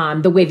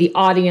 the way the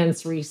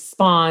audience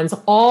responds,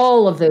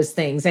 all of those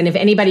things. And if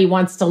anybody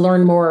wants to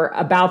learn more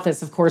about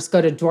this, of course,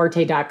 go to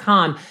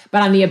Duarte.com.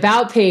 But on the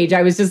About page,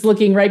 I was just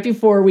looking right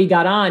before we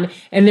got on,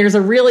 and there's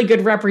a really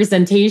good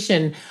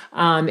representation.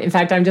 In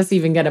fact, I'm just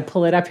even going to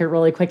pull it up here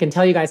really quick and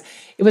tell you guys,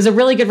 it was a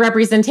really good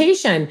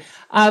representation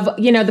of,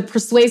 the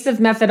persuasive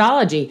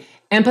methodology.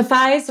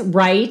 Empathize,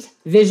 write,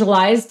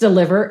 visualize,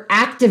 deliver,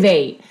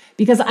 activate.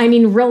 Because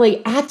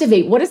really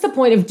activate. What is the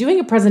point of doing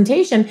a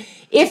presentation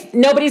if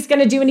nobody's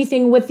going to do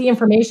anything with the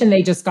information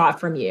they just got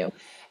from you?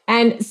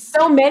 And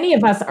so many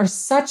of us are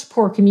such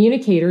poor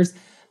communicators,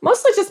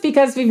 mostly just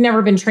because we've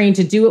never been trained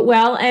to do it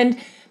well,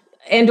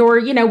 or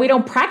we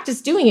don't practice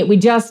doing it. We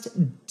just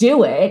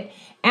do it.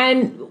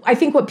 And I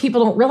think what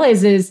people don't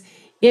realize is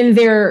in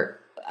their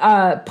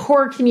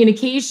poor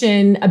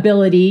communication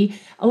ability,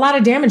 a lot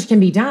of damage can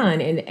be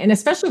done. And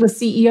especially with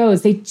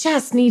CEOs, they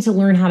just need to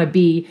learn how to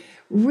be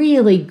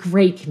really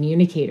great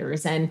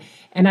communicators. And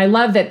I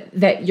love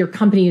that your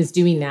company is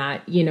doing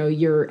that.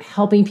 You're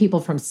helping people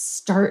from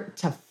start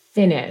to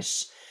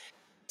finish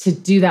to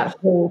do that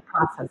whole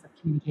process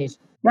of communication.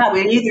 Yeah,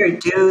 we either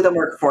do the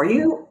work for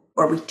you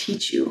or we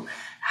teach you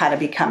how to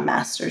become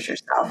masters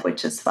yourself,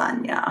 which is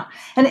fun. Yeah.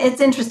 And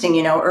it's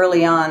interesting,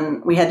 early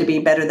on we had to be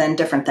better than,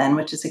 different than,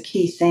 which is a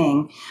key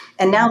thing.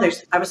 And now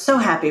I was so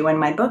happy when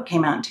my book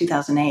came out in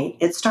 2008,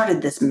 it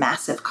started this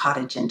massive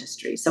cottage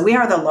industry. So we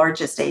are the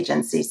largest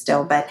agency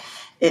still, but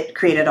it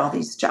created all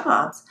these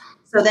jobs.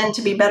 So then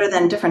to be better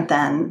than, different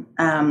than,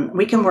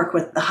 we can work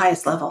with the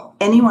highest level.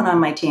 Anyone on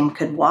my team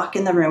could walk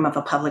in the room of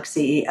a public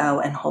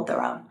CEO and hold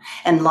their own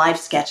and live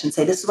sketch and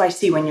say, this is what I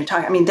see when you're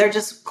talking. I mean, they're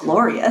just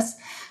glorious.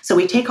 So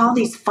we take all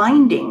these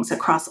findings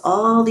across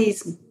all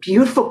these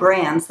beautiful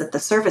brands that the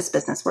service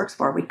business works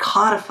for. We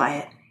codify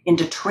it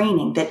into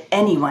training that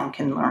anyone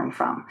can learn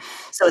from.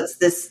 So it's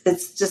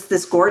just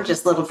this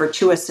gorgeous little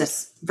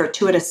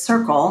virtuitous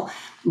circle.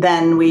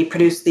 Then we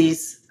produce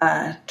these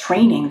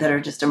training that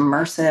are just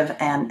immersive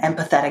and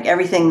empathetic.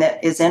 Everything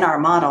that is in our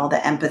model,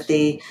 the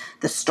empathy,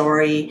 the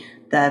story,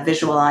 the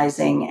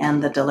visualizing,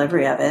 and the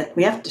delivery of it.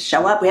 We have to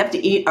show up. We have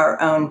to eat our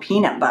own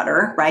peanut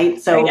butter,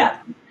 right? So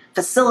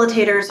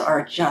facilitators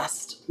are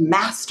just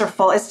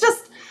masterful. It's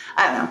just,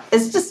 I don't know,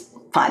 it's just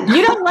fun.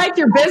 You don't like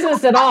your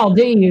business at all,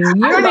 do you? You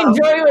don't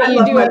enjoy what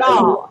you do at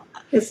all.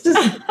 It's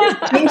just,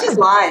 it changes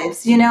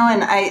lives, and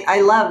I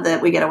love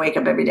that we get to wake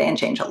up every day and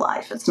change a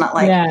life. It's not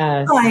like,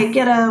 I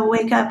get to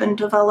wake up and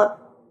develop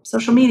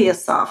social media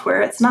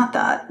software. It's not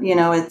that,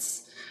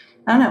 it's,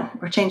 I don't know,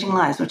 we're changing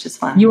lives, which is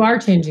fun. You are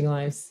changing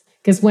lives.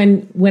 Because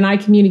when I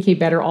communicate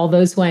better, all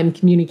those who I'm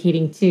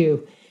communicating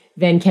to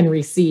then can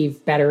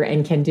receive better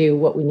and can do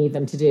what we need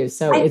them to do.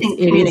 So I think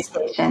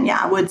communication,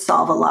 would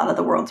solve a lot of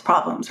the world's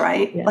problems,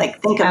 right? Yes,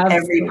 like think of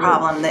every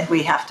problem that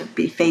we have to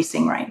be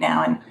facing right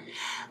now, and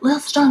a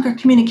little stronger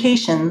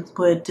communication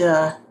would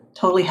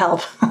totally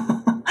help.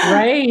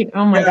 Right.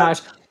 Oh my gosh.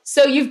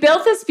 So you've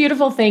built this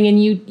beautiful thing,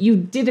 and you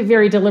did it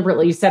very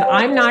deliberately. You said,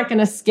 I'm not going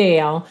to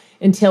scale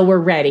until we're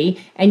ready.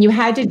 And you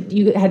had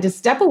to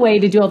step away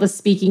to do all the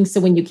speaking.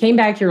 So when you came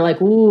back, you're like,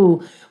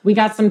 ooh, we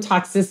got some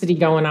toxicity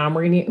going on.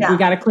 We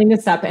got to clean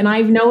this up. And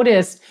I've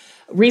noticed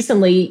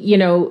recently, in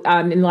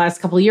the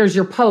last couple of years,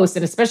 your posts,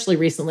 and especially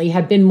recently,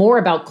 have been more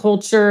about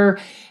culture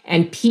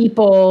and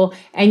people.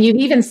 And you've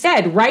even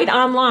said right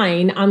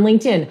online on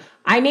LinkedIn,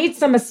 I made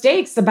some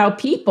mistakes about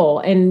people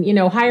and,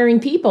 hiring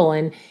people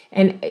and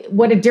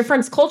what a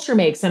difference culture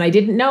makes. And I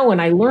didn't know,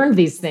 and I learned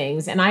these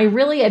things. And I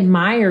really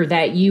admire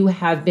that you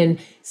have been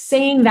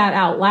saying that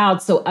out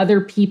loud so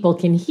other people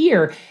can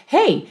hear,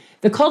 hey,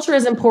 the culture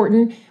is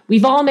important.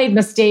 We've all made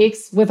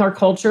mistakes with our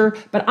culture,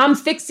 but I'm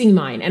fixing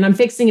mine, and I'm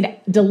fixing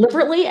it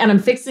deliberately, and I'm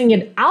fixing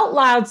it out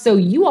loud so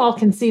you all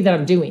can see that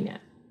I'm doing it.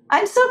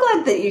 I'm so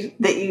glad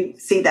that you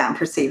see that and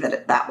perceive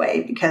it that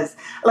way, because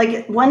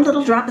like one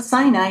little drop of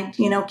cyanide,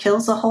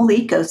 kills a whole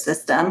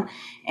ecosystem.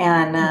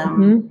 And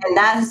and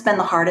that has been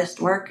the hardest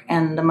work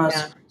and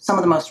some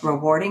of the most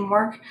rewarding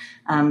work.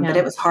 But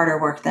it was harder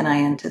work than I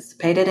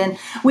anticipated. And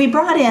we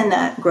brought in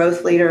a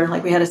growth leader,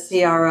 like we had a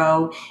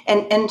CRO,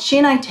 and she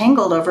and I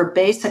tangled over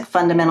basic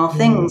fundamental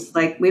things.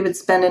 Like we would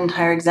spend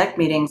entire exec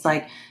meetings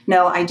like,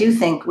 no, I do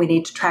think we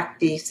need to track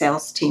the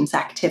sales team's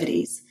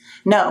activities.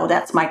 No,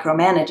 that's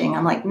micromanaging.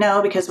 I'm like,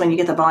 no, because when you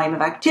get the volume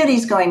of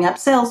activities going up,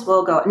 sales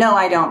will go, no,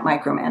 I don't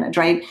micromanage,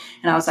 right?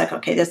 And I was like,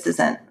 okay, this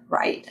isn't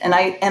right. And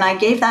I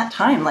gave that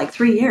time like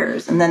 3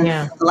 years. And then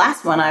the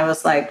last one, I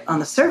was like, on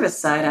the service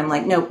side, I'm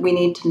like, no, we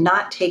need to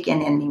not take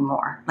in any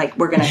more. Like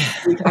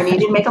I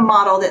need to make a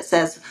model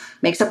that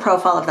makes a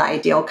profile of the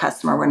ideal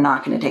customer. We're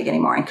not going to take any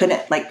more. And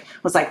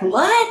was like,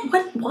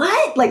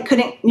 what? Like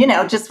couldn't,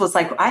 just was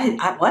like,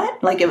 I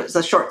what? Like it was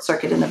a short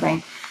circuit in the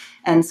brain.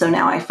 And so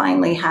now I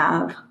finally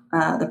have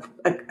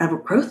a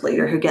growth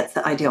leader who gets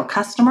the ideal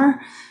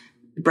customer,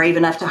 brave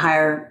enough to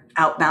hire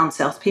outbound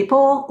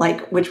salespeople,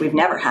 which we've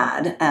never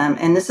had.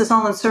 And this is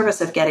all in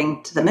service of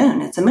getting to the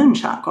moon. It's a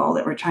moonshot goal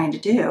that we're trying to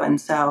do. And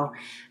so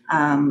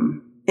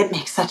it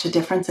makes such a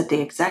difference at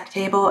the exec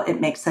table. It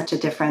makes such a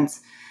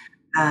difference.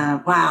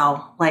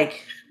 Wow.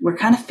 Like we're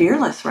kind of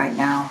fearless right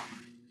now.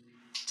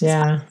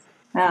 Yeah.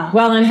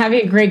 Well, and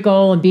having a great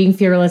goal and being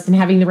fearless and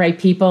having the right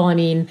people. I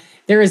mean,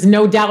 there is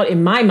no doubt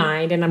in my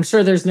mind, and I'm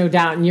sure there's no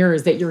doubt in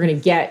yours, that you're going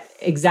to get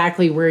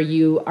exactly where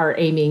you are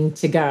aiming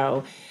to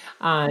go.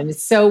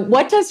 So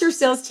what does your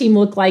sales team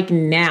look like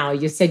now?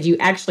 You said you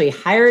actually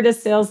hired a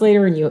sales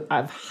leader, and you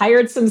have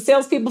hired some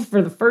salespeople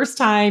for the first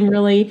time,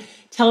 really.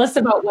 Tell us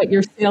about what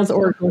your sales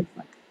org looks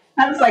like.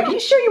 I was like, are you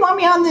sure you want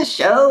me on this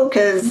show?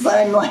 Because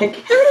I'm like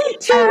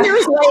 33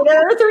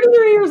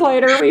 years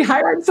later, we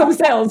hired some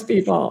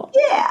salespeople.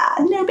 Yeah,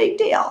 no big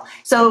deal.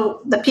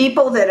 So the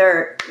people that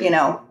are,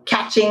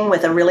 catching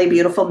with a really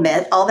beautiful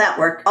myth, all that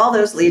work, all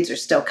those leads are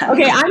still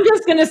coming. Okay, I'm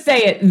just going to say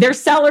it. They're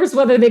sellers,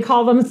 whether they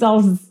call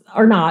themselves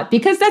or not,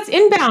 because that's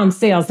inbound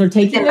sales. They're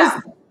taking this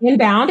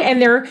inbound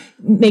and they're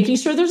making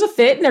sure there's a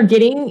fit and they're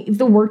getting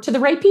the work to the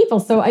right people.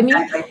 So, I mean,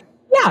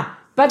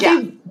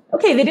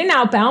 they didn't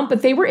outbound,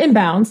 but they were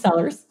inbound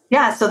sellers.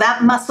 Yeah, so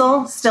that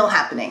muscle still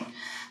happening.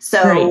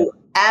 So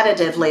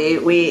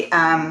additively, we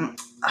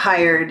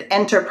hired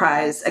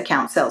enterprise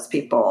account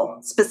salespeople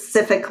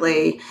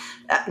specifically,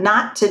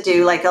 not to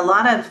do like a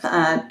lot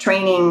of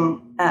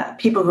training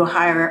people who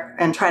hire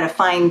and try to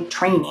find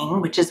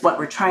training, which is what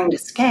we're trying to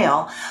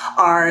scale,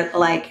 are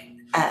like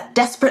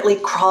desperately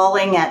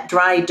crawling at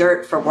dry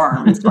dirt for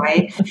worms,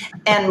 right?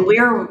 And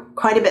we're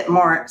quite a bit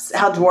more,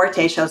 how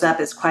Duarte shows up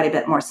is quite a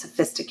bit more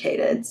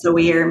sophisticated. So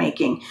we are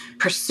making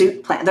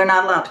pursuit plan. They're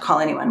not allowed to call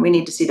anyone. We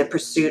need to see the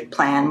pursuit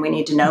plan. We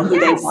need to know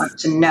who they want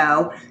to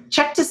know.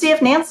 Check to see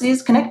if Nancy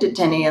is connected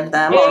to any of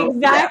them.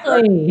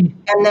 Exactly.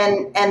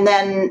 And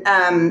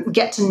then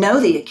get to know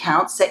the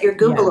account, set your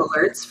Google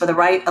alerts for the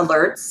right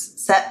alerts,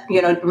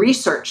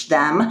 research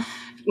them,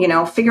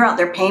 figure out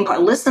their pain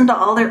point, listen to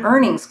all their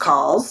earnings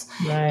calls,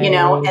 right.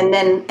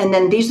 And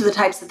then these are the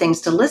types of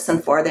things to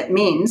listen for. That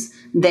means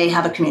they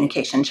have a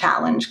communication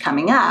challenge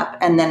coming up,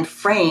 and then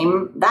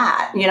frame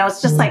that,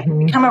 it's just like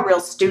become a real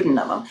student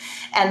of them.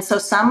 And so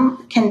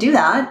some can do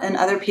that and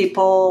other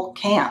people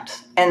can't.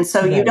 And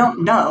so you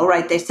don't know,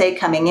 right? They say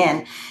coming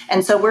in.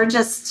 And so we're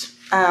just,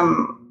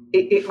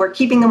 we're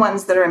keeping the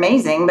ones that are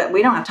amazing, but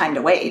we don't have time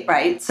to wait,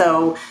 right?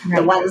 So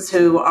the ones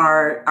who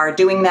are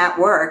doing that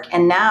work.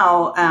 And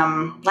now,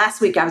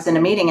 last week I was in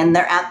a meeting, and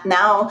they're at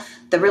now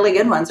the really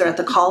good ones are at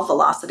the call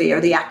velocity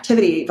or the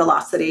activity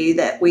velocity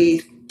that we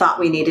thought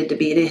we needed to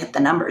be to hit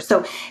the numbers.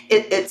 So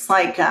it's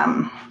like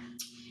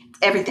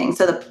everything.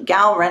 So the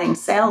gal running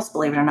sales,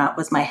 believe it or not,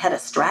 was my head of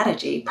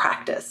strategy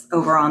practice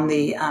over on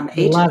the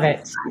agency. Love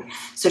it.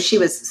 So she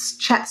was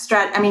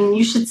I mean,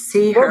 you should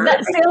see her. Well,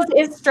 that sales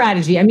is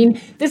strategy. I mean,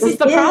 this is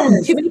the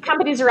problem. Too many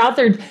companies are out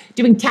there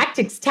doing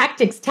tactics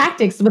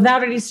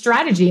without any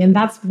strategy. And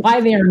that's why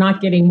they are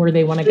not getting where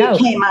they want to go.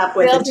 She came up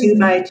with a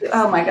 2x2.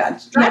 Oh my God.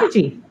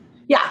 Strategy.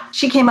 Yeah.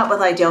 She came up with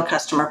ideal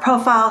customer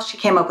profile. She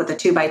came up with a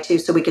 2x2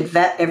 so we could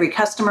vet every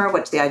customer.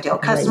 What's the ideal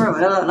customer?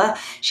 Blah, blah, blah.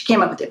 She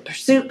came up with a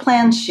pursuit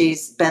plan.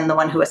 She's been the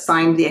one who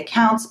assigned the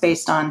accounts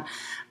based on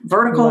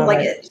vertical.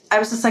 I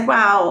was just like,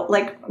 wow,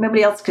 like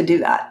nobody else could do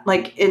that.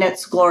 Like, and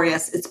it's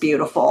glorious. It's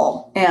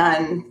beautiful.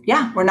 And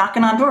yeah, we're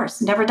knocking on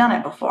doors. Never done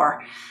it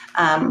before.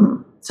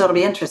 So it'll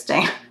be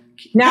interesting.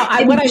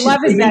 Now, what I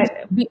love is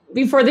that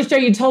before the show,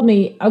 you told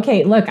me,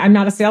 okay, look, I'm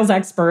not a sales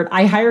expert.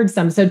 I hired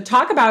some. So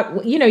talk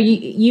about, you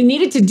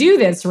needed to do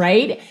this,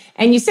 right?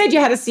 And you said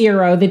you had a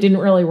CRO that didn't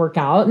really work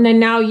out. And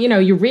then now,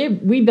 you're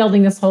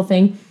rebuilding this whole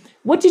thing.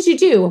 What did you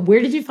do?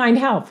 Where did you find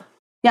help?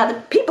 Yeah, the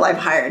people I've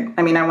hired,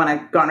 I mean, I want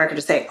to go on record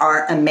to say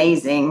are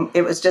amazing.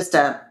 It was just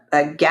a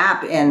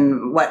gap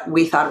in what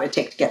we thought it would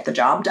take to get the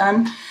job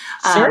done.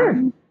 Sure.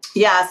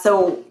 Yeah.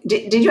 So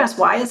did you ask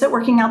why is it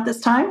working out this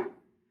time?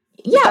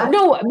 Yeah,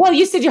 no. Well,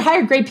 you said you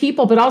hired great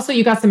people, but also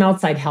you got some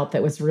outside help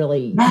that was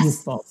really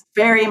useful.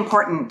 Very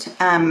important.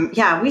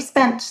 We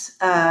spent,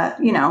 the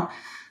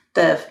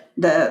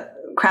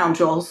crown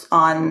jewels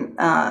on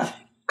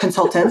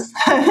consultants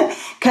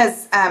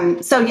because,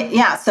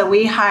 so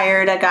we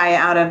hired a guy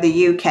out of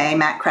the UK,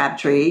 Matt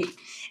Crabtree,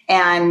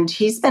 and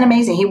he's been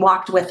amazing. He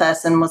walked with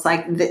us and was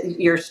like,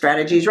 your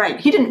strategy is right.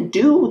 He didn't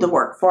do the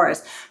work for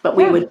us, but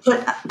we would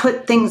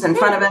put things in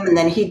front of him. And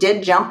then he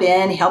did jump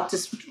in. He helped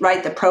us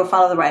write the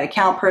profile of the right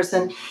account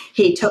person.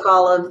 He took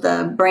all of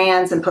the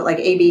brands and put like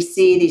ABC.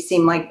 These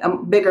seemed like a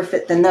bigger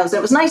fit than those.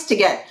 It was nice to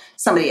get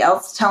somebody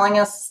else telling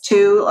us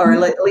to, or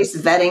at least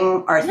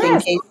vetting our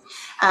thinking.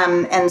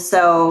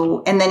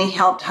 And then he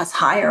helped us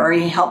hire,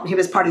 he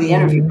was part of the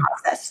interview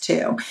process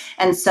too.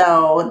 And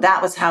so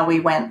that was how we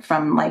went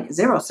from like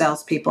 0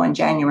 salespeople in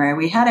January.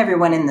 We had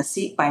everyone in the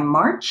seat by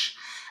March.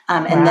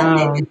 And then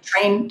they've been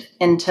trained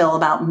until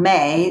about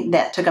May.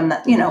 That took them,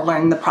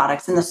 learn the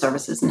products and the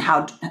services and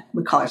how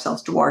we call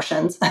ourselves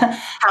Dwartians,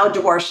 how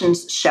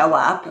Dwartians show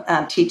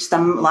up, teach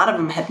them. A lot of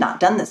them had not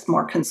done this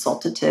more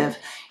consultative,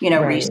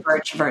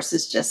 research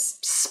versus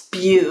just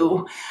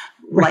spew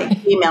like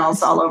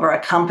emails all over a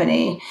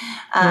company.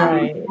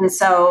 And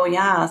so,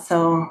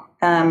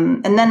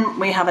 and then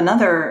we have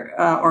another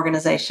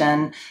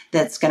organization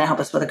that's going to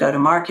help us with a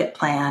go-to-market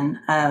plan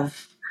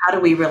of how do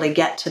we really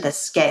get to the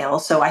scale.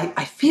 So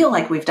I feel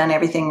like we've done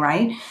everything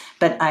right,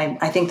 but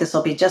I think this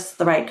will be just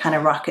the right kind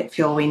of rocket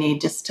fuel we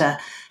need just to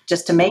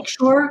make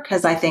sure,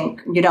 because I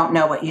think you don't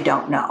know what you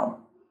don't know,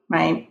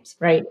 right?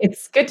 Right.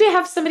 It's good to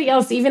have somebody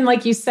else, even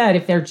like you said,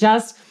 if they're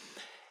just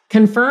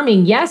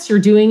confirming, yes, you're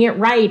doing it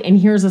right, and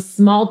here's a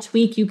small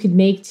tweak you could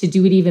make to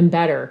do it even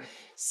better.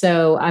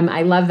 So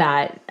I love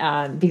that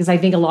because I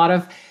think a lot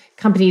of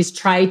companies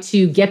try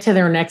to get to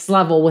their next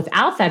level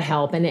without that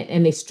help,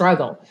 and they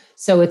struggle.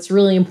 So it's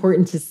really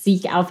important to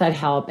seek out that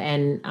help.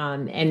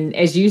 And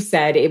as you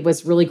said, it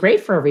was really great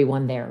for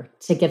everyone there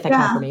to get that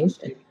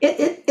confirmation.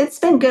 It's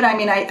been good. I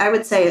mean, I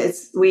would say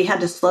we had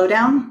to slow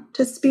down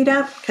to speed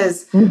up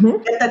because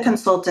get the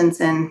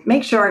consultants in,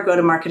 make sure our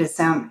go-to-market is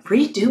sound,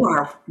 redo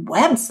our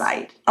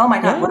website. Oh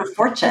my God, what a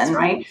fortune,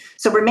 right?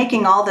 So we're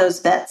making all those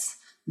bets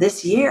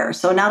this year.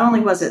 So not only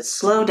was it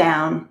slow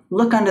down,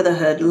 look under the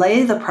hood,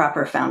 lay the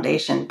proper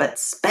foundation, but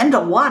spend a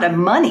lot of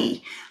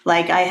money.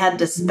 Like I had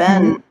to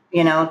spend,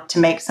 to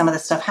make some of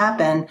this stuff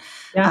happen.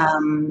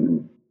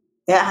 And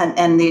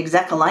the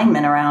exec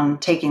alignment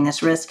around taking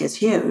this risk is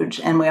huge.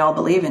 And we all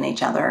believe in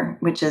each other,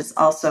 which is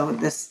also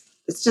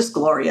it's just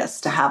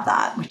glorious to have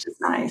that, which is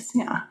nice.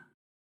 Yeah.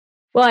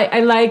 Well, I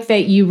like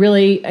that you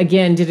really,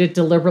 again, did it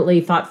deliberately,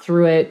 thought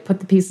through it,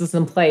 put the pieces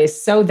in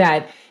place so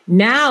that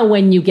now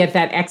when you get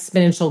that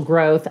exponential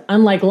growth,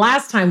 unlike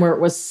last time where it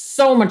was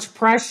so much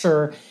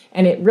pressure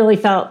and it really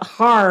felt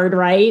hard,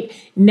 right?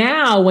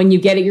 Now when you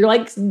get it, you're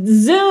like,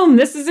 Zoom,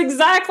 this is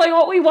exactly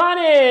what we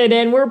wanted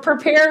and we're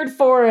prepared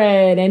for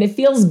it and it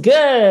feels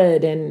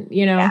good and,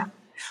 Yeah.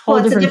 whole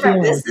Well, it's a different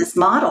different feeling. business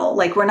model.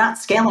 Like we're not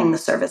scaling the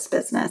service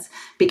business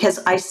because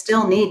I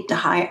still need to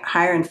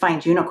hire and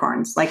find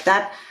unicorns like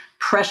that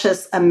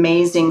precious,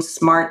 amazing,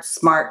 smart,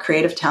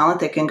 creative talent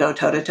that can go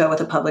toe to toe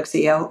with a public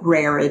CEO,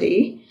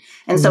 rarity.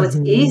 And so it's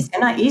easy,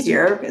 not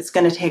easier. It's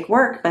going to take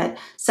work, but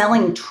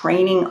selling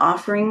training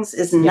offerings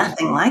is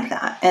nothing like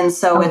that. And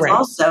so it's Right.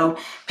 also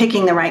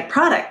picking the right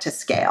product to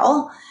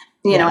scale,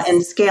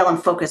 and scale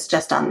and focus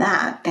just on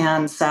that.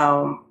 And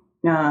so,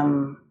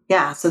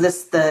 so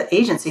the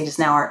agency is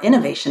now our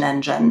innovation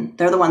engine.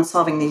 They're the ones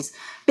solving these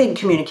big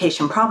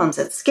communication problems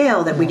at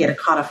scale that we get to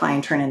codify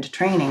and turn into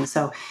training.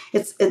 So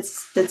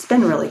it's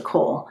been really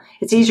cool.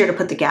 It's easier to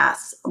put the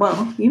gas.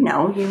 Well,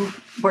 you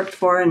worked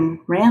for and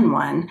ran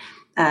one.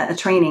 A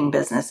training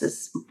business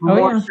is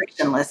more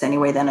frictionless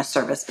anyway than a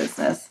service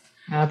business.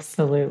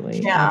 Absolutely.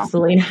 Yeah.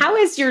 Absolutely. And how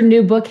is your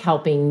new book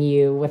helping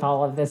you with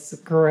all of this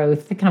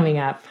growth coming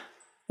up?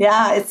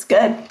 Yeah, it's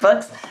good.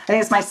 Books. I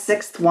think it's my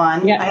 6th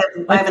one. Yeah.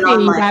 I have an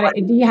online one.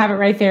 Do you have it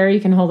right there?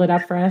 You can hold it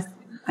up for us.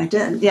 I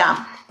did.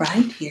 Yeah.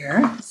 Right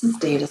here. This is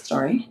Data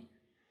Story.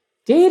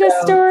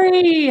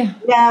 Story.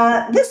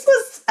 Yeah, this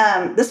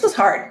was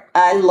hard.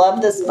 I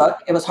love this book.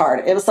 It was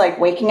hard. It was like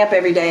waking up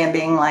every day and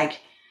being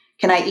like,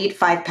 can I eat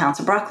 5 pounds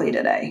of broccoli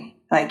today?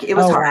 Like it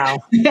was hard.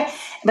 Wow.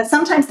 But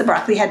sometimes the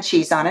broccoli had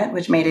cheese on it,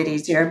 which made it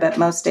easier. But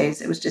most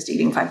days it was just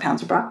eating 5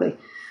 pounds of broccoli.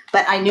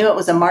 But I knew it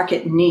was a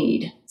market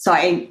need. So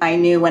I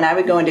knew when I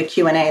would go into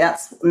Q&A,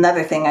 that's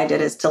another thing I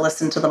did is to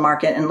listen to the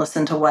market and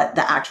listen to what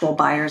the actual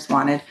buyers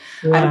wanted.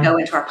 Yeah. I would go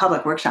into our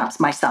public workshops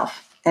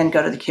myself and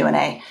go to the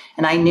Q&A.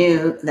 And I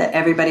knew that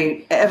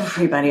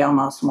everybody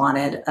almost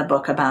wanted a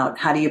book about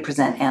how do you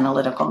present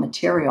analytical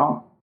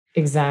material.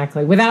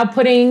 Exactly. Without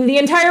putting the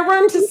entire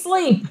room to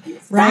sleep,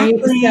 right?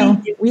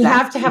 So we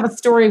have to have a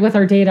story with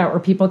our data or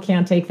people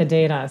can't take the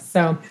data.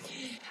 So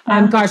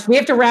gosh, we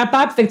have to wrap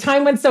up. The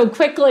time went so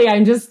quickly.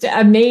 I'm just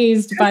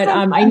amazed, but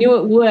I knew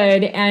it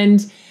would.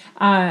 And,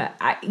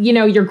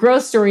 your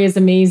growth story is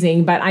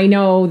amazing, but I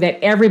know that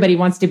everybody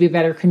wants to be a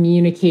better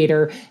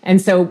communicator.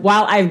 And so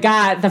while I've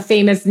got the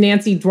famous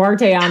Nancy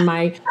Duarte on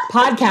my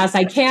podcast,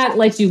 I can't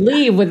let you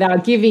leave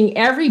without giving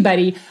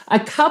everybody a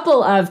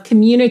couple of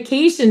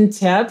communication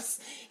tips.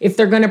 If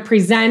they're going to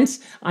present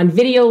on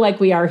video like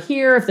we are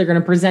here, if they're going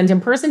to present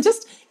in person,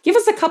 just give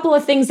us a couple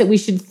of things that we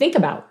should think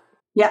about.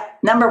 Yeah.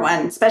 Number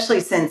one, especially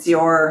since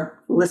your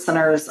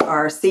listeners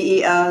are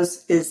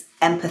CEOs, is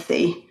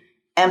empathy.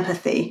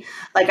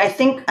 Like I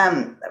think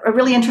a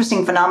really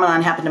interesting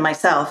phenomenon happened to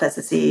myself as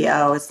a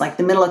CEO. It's like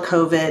the middle of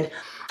COVID.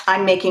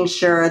 I'm making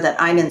sure that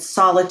I'm in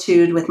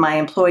solitude with my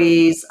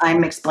employees.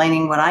 I'm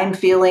explaining what I'm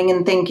feeling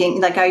and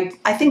thinking. Like I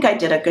think I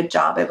did a good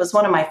job. It was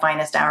one of my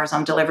finest hours.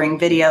 I'm delivering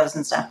videos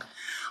and stuff.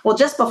 Well,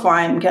 just before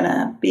I'm going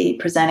to be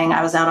presenting,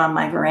 I was out on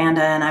my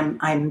veranda and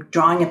I'm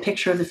drawing a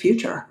picture of the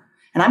future.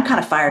 And I'm kind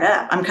of fired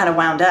up. I'm kind of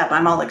wound up.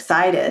 I'm all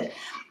excited.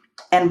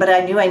 But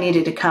I knew I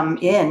needed to come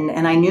in,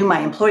 and I knew my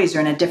employees are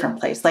in a different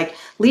place. Like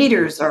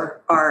leaders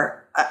are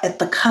at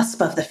the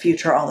cusp of the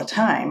future all the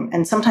time.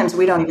 And sometimes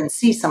we don't even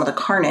see some of the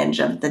carnage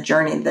of the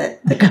journey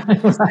that the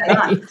company's been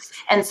on.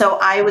 And so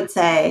I would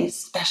say,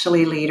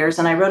 especially leaders,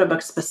 and I wrote a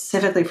book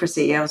specifically for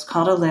CEOs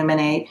called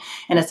Illuminate,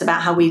 and it's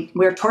about how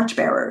we're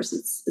torchbearers.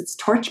 It's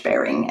torch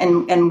bearing,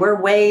 and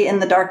we're way in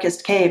the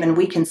darkest cave, and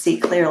we can see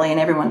clearly, and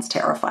everyone's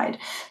terrified.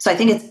 So I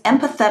think it's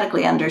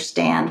empathetically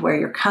understand where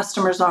your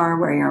customers are,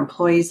 where your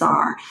employees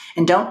are,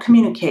 and don't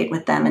communicate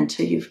with them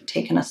until you've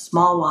taken a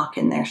small walk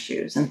in their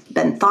shoes and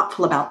been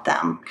thoughtful about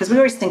them. Because we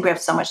always think we have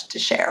so much to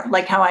share,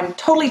 like how I'm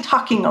totally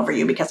talking over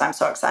you because I'm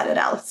so excited,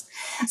 Alice.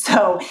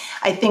 So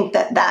I think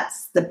that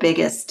that's the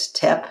biggest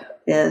tip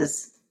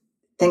is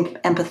think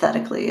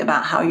empathetically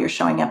about how you're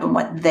showing up and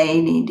what they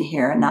need to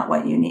hear and not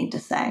what you need to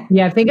say.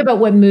 Yeah, think about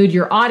what mood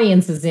your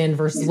audience is in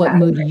versus what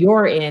mood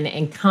you're in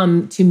and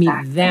come to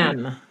meet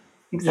them.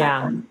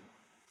 Exactly.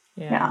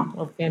 Yeah.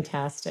 Well,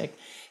 fantastic.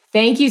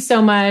 Thank you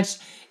so much.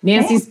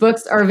 Nancy's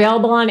books are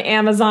available on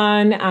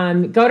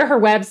Amazon. Go to her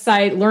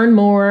website, learn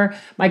more.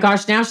 My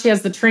gosh, now she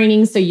has the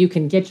training so you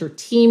can get your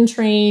team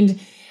trained.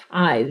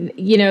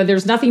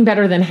 There's nothing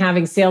better than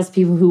having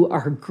salespeople who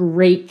are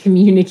great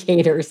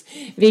communicators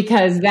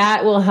because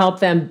that will help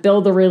them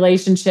build the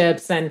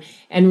relationships and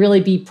really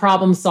be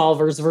problem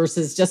solvers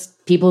versus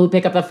just people who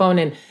pick up the phone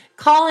and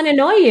call and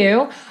annoy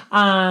you.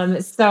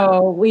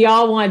 So we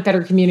all want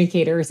better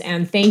communicators.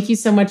 And thank you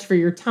so much for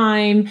your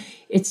time.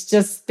 It's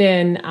just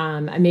been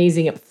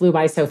amazing. It flew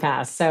by so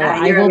fast. So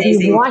I will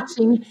be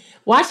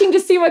watching to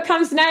see what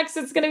comes next.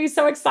 It's going to be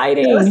so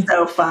exciting. It was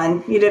so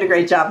fun. You did a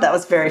great job. That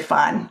was very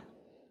fun.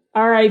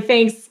 All right.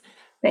 Thanks.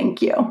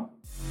 Thank you.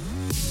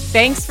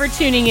 Thanks for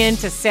tuning in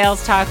to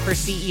Sales Talk for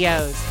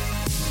CEOs.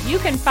 You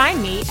can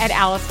find me at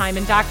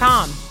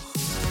AliceHyman.com.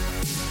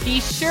 Be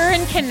sure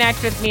and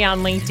connect with me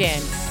on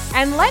LinkedIn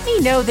and let me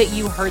know that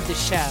you heard the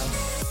show.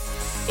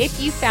 If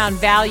you found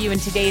value in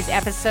today's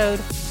episode,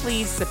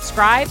 please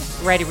subscribe,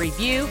 write a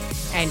review,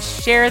 and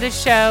share the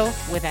show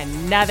with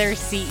another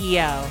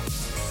CEO.